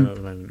typing it at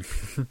the moment.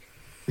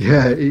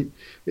 Yeah,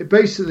 it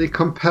basically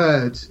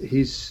compared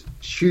his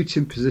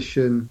shooting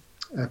position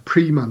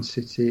pre-Man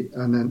City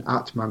and then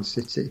at Man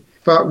City.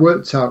 That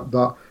worked out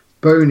that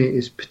Boney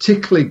is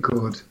particularly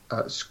good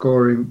at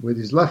scoring with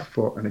his left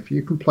foot, and if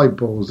you can play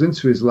balls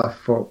into his left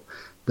foot,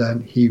 then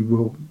he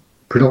will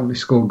predominantly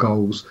score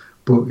goals.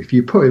 But if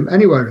you put him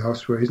anywhere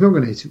else where he's not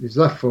going to hit it with his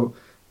left foot,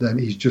 then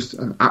he's just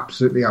an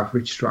absolutely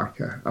average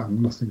striker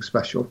and nothing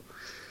special.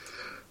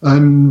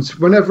 And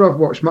whenever I've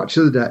watched Match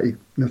of the Day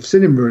and I've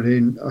seen him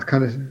running,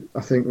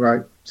 I think,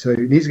 right, so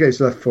he needs to get his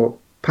left foot,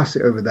 pass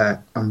it over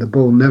there, and the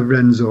ball never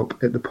ends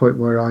up at the point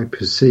where I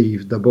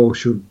perceive the ball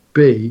should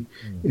be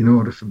in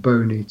order for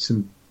Boney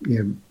to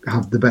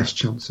have the best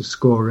chance of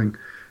scoring.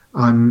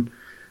 And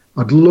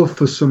I'd love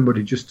for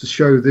somebody just to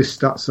show this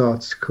stats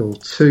article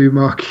to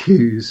Mark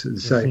Hughes and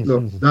say,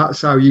 look,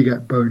 that's how you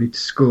get Boney to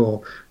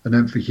score, and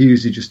then for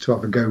Hughesy just to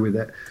have a go with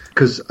it.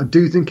 Because I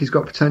do think he's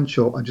got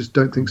potential. I just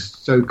don't think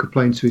Stoke are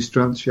playing to his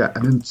strengths yet.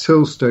 And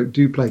until Stoke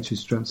do play to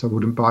his strengths, I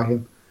wouldn't buy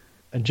him.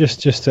 And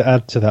just to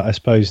add to that, I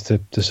suppose,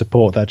 to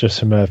support that, just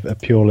from a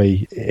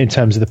purely, in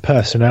terms of the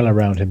personnel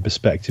around him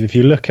perspective, if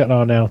you look at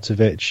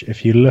Arnautovic,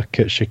 if you look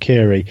at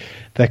Shaqiri,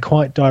 they're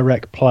quite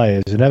direct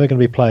players. They're never going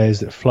to be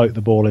players that float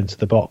the ball into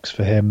the box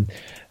for him.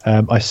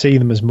 I see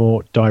them as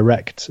more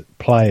direct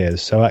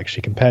players. So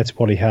actually, compared to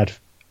what he had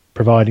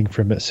providing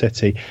for him at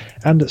City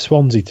and at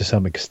Swansea to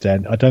some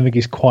extent, I don't think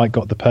he's quite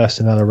got the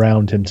personnel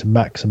around him to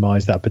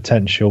maximise that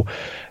potential,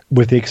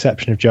 with the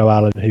exception of Joe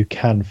Allen, who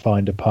can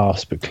find a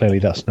pass, but clearly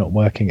that's not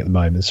working at the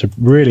moment. So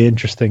really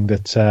interesting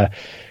that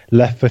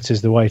left foot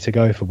is the way to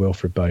go for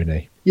Wilfried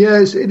Boney. Yeah,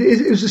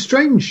 it was a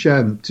strange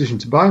decision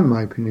to buy, in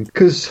my opinion,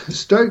 because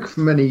Stoke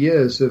for many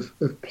years have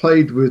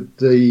played with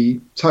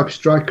the type of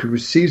striker who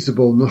receives the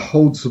ball and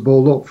holds the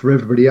ball up for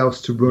everybody else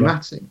to run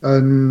at him.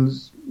 And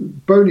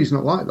Boney's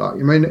not like that. I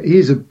mean,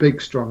 he's a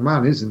big, strong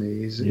man, isn't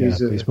he?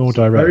 He's more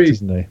direct,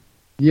 isn't he?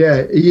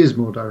 Yeah, he is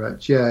more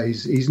direct. Yeah,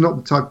 he's not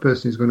the type of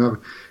person who's going to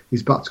have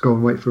his back to go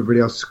and wait for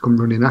everybody else to come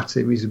running at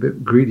him. He's a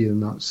bit greedier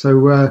than that.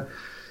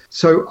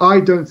 So I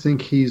don't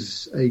think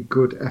he's a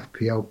good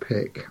FPL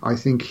pick. I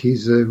think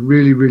he's a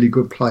really, really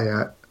good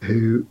player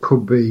who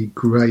could be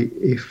great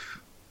if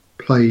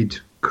played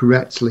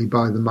correctly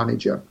by the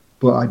manager.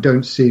 But I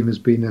don't see him as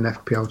being an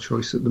FPL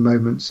choice at the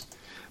moment.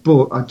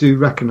 But I do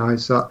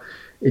recognise that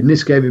in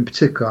this game in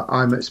particular,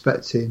 I'm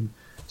expecting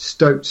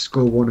Stoke to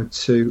score 1 or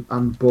 2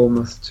 and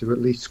Bournemouth to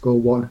at least score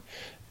 1.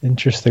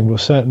 Interesting. Well,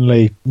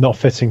 certainly not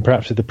fitting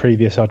perhaps with the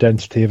previous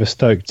identity of a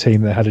Stoke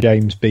team that had a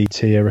James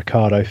Beattie, a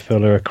Ricardo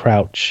Fuller, a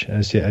Crouch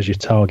as your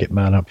target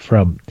man up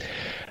front.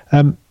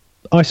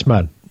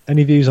 Iceman,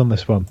 any views on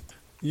this one?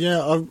 Yeah,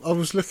 I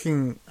was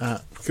looking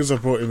at, because I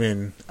brought him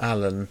in,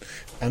 Alan,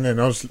 and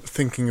then I was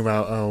thinking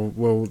about,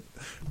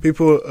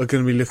 people are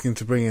going to be looking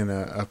to bring in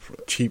a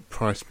cheap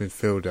price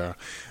midfielder,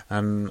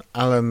 and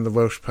Alan, the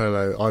Welsh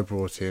Polo, I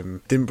brought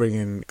him, didn't bring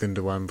in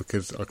Gundogan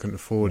because I couldn't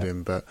afford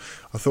him, but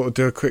I thought I'd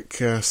do a quick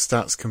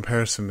stats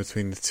comparison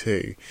between the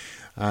two.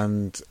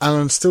 And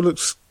Alan still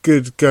looks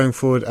good going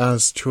forward,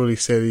 as Chorley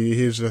said,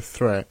 he is a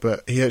threat,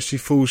 but he actually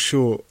falls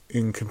short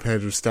in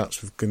compared with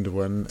stats with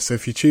Gundogan. So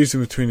if you're choosing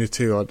between the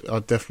two,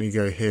 I'd definitely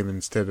go him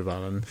instead of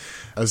Alan.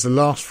 As the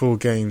last 4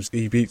 games,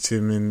 he beats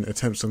him in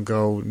attempts on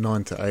goal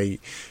 9-8,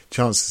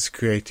 chances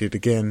created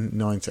again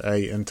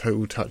 9-8, and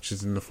total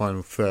touches in the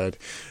final third.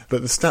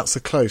 But the stats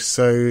are close,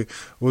 so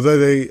although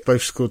they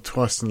both scored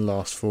twice in the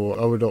last 4,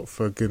 I would opt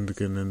for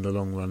Gundogan in the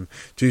long run,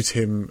 due to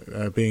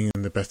him being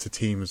in the better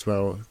team as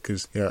well.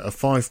 Because a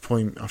 5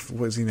 point,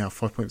 what is he now,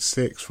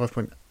 5.6,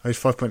 5. He's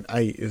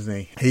 5.8,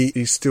 isn't he?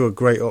 He's still a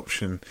great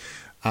option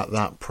at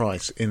that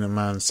price in a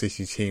Man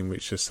City team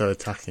which are so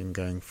attacking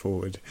going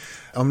forward.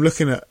 I'm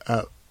looking at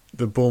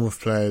the Bournemouth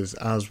players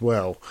as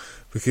well,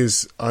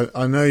 because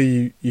I know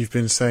you've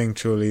been saying,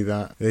 Charlie,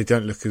 that they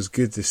don't look as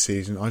good this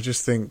season. I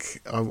just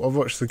think I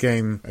watched the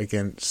game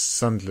against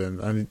Sunderland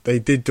and they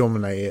did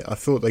dominate it. I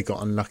thought they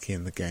got unlucky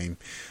in the game.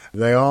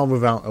 They are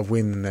without a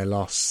win in their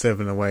last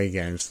 7 away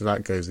games, so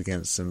that goes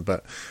against them.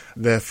 But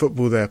their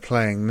football they're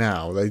playing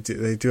now, they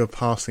do a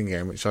passing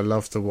game which I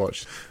love to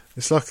watch.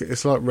 It's like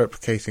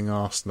replicating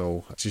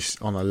Arsenal,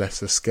 just on a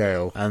lesser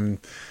scale. And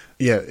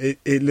yeah,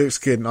 it looks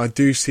good, and I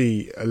do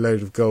see a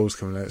load of goals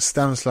coming out.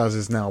 Stanislas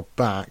is now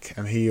back,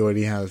 and he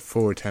already had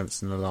 4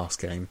 attempts in the last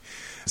game,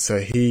 so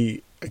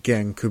he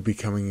again could be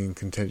coming in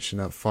contention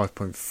at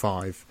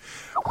 5.5.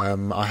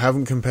 I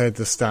haven't compared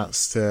the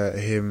stats to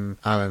him,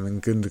 Allen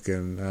and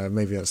Gundogan.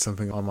 Maybe that's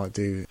something I might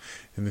do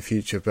in the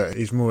future, but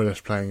he's more or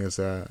less playing as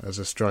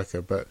a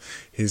striker, but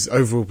his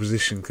overall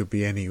position could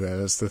be anywhere.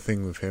 That's the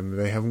thing with him.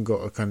 They haven't got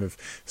a kind of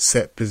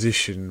set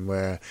position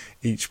where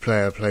each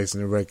player plays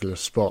in a regular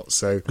spot.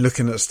 So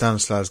looking at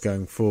Stanislas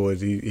going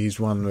forward, he's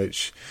one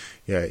which,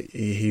 yeah,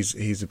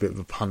 he's a bit of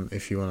a punt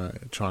if you want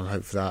to try and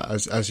hope for that.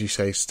 As you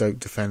say, Stoke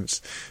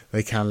defence,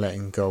 they can let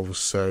in goals,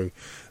 so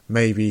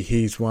maybe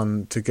he's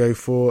one to go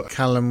for.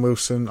 Callum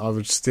Wilson, I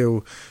would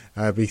still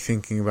be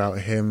thinking about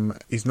him.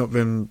 He's not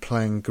been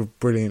playing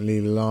brilliantly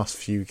the last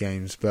few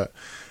games, but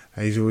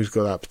he's always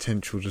got that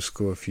potential to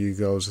score a few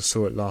goals. I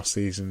saw it last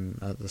season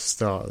at the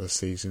start of the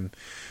season.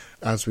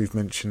 As we've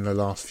mentioned the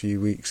last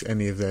few weeks,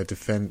 any of their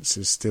defence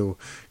is still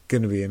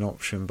going to be an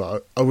option,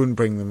 but I wouldn't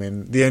bring them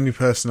in. The only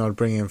person I'd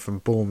bring in from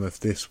Bournemouth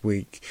this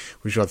week,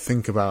 which I'd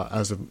think about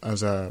as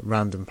a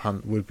random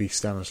punt, would be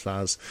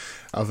Stanislas.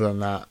 Other than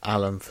that,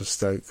 Allen for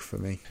Stoke for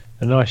me.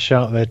 A nice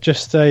shout there.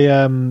 Just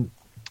a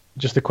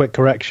quick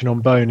correction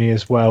on Boney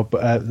as well.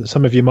 But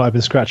some of you might have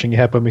been scratching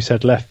your head when we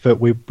said left foot.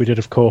 We did,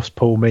 of course,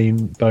 Paul,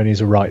 mean Boney's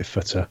a right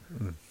footer.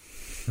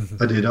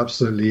 I did,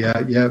 absolutely,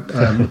 yeah.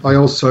 I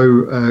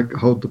also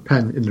hold the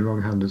pen in the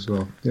wrong hand as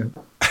well. Yeah.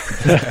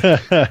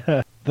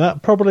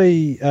 That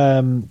probably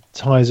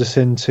ties us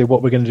into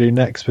what we're going to do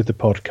next with the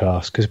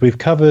podcast, because we've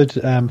covered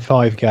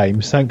 5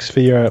 games. Thanks for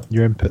your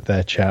input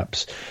there,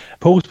 chaps.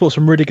 Paul's brought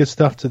some really good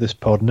stuff to this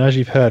pod, and as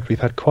you've heard, we've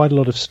had quite a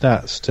lot of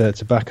stats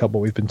to back up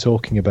what we've been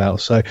talking about.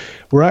 So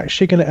we're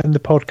actually going to end the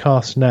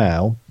podcast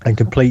now and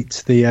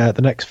complete the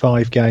next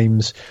 5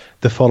 games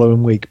the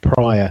following week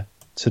prior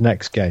to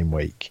next game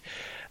week.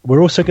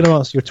 We're also going to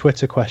answer your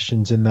Twitter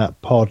questions in that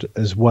pod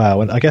as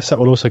well, and I guess that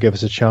will also give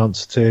us a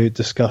chance to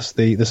discuss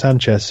the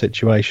Sanchez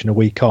situation a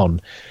week on,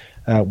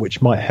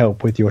 which might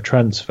help with your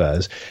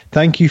transfers.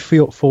 Thank you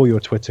for your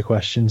Twitter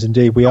questions.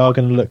 Indeed, we are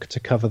going to look to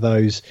cover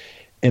those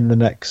in the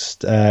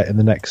next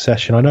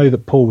session. I know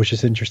that Paul was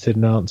just interested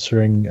in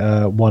answering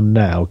one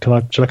now.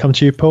 Shall I come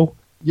to you, Paul?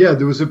 Yeah,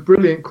 there was a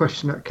brilliant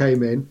question that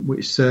came in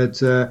which said,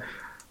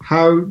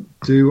 how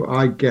do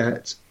I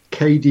get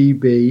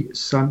KDB,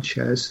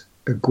 Sanchez,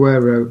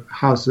 Aguero,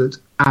 Hazard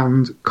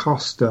and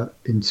Costa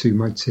into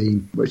my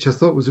team? Which I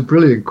thought was a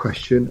brilliant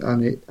question,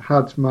 and it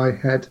had my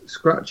head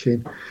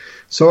scratching.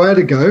 So I had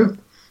a go,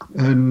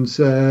 and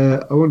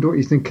I wonder what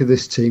you think of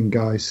this team,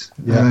 guys.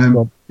 Yeah,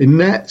 in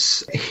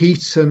nets,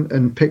 Heaton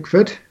and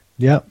Pickford.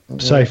 Yeah,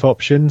 safe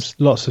options.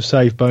 Lots of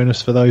save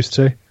bonus for those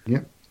two.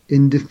 Yeah.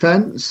 In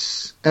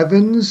defence,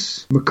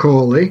 Evans,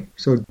 McCauley,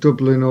 so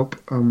doubling up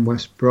on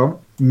West Brom.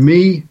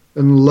 Me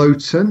and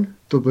Lowton,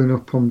 doubling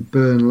up on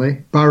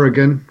Burnley.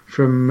 Barragan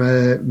from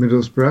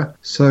Middlesbrough.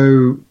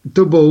 So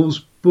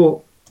doubles,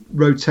 but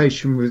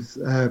rotation with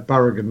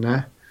Barragan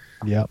there.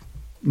 Yeah.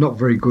 Not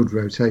very good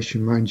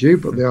rotation, mind you,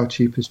 but they are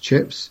cheap as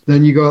chips.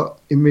 Then you got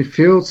in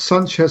midfield,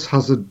 Sanchez,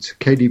 Hazard,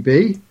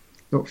 KDB.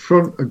 Up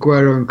front,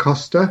 Aguero and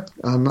Costa,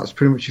 and that's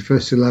pretty much your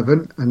first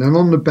 11. And then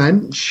on the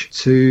bench,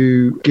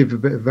 to give a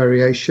bit of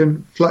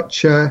variation,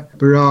 Fletcher,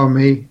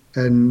 Barami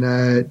and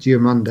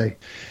Diomande.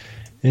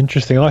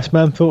 Interesting.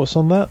 Iceman, thoughts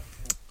on that?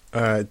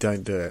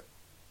 Don't do it.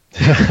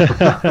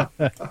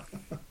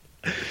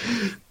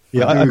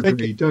 Yeah, I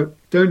think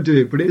don't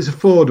do it, but it is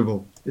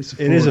affordable.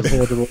 It is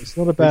affordable. It's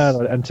not a bad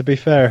one. And to be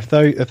fair, if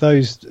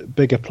those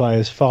bigger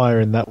players fire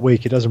in that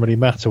week, it doesn't really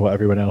matter what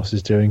everyone else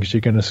is doing, because you're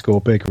going to score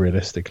big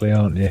realistically,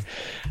 aren't you?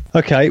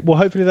 Okay, well,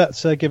 hopefully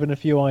that's given a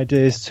few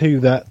ideas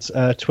to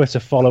that Twitter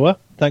follower.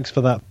 Thanks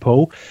for that,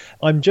 Paul.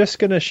 I'm just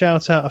going to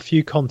shout out a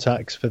few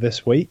contacts for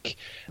this week.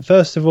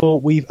 First of all,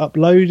 we've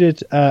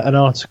uploaded an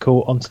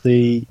article onto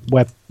the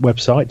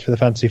website for the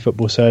Fantasy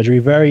Football Surgery.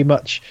 Very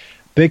much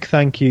big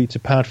thank you to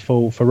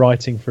Padful for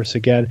writing for us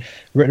again.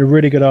 Written a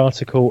really good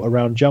article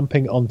around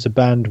jumping onto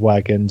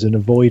bandwagons and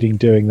avoiding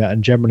doing that,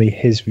 and generally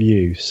his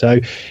view. So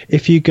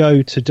if you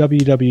go to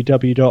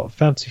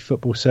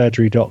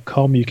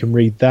www.fantasyfootballsurgery.com, you can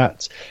read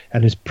that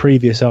and his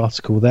previous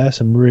article there.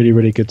 Some really,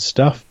 really good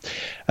stuff.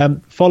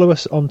 Follow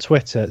us on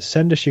Twitter.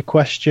 Send us your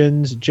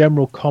questions,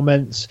 general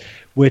comments.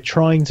 We're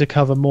trying to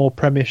cover more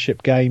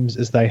Premiership games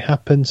as they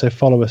happen, so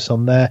follow us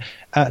on there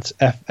at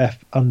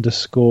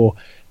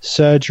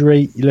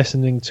 @FF_surgery. You're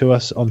listening to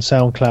us on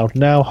SoundCloud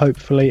now,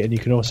 hopefully, and you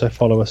can also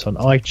follow us on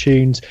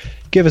iTunes.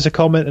 Give us a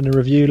comment and a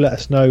review. Let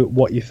us know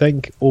what you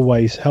think.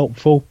 Always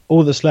helpful.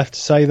 All that's left to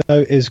say,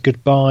 though, is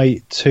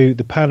goodbye to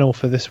the panel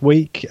for this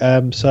week.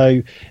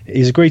 So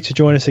he's agreed to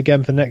join us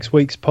again for next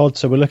week's pod,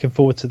 so we're looking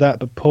forward to that.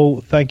 But Paul,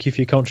 thank you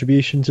for your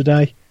contribution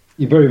today.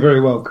 You're very, very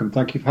welcome.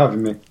 Thank you for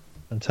having me.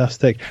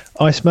 Fantastic.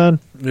 Iceman.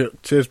 Yeah,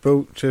 cheers,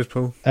 Paul. Cheers,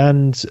 Paul.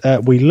 And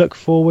we look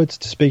forward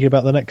to speaking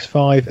about the next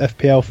 5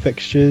 FPL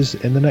fixtures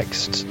in the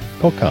next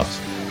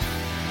podcast.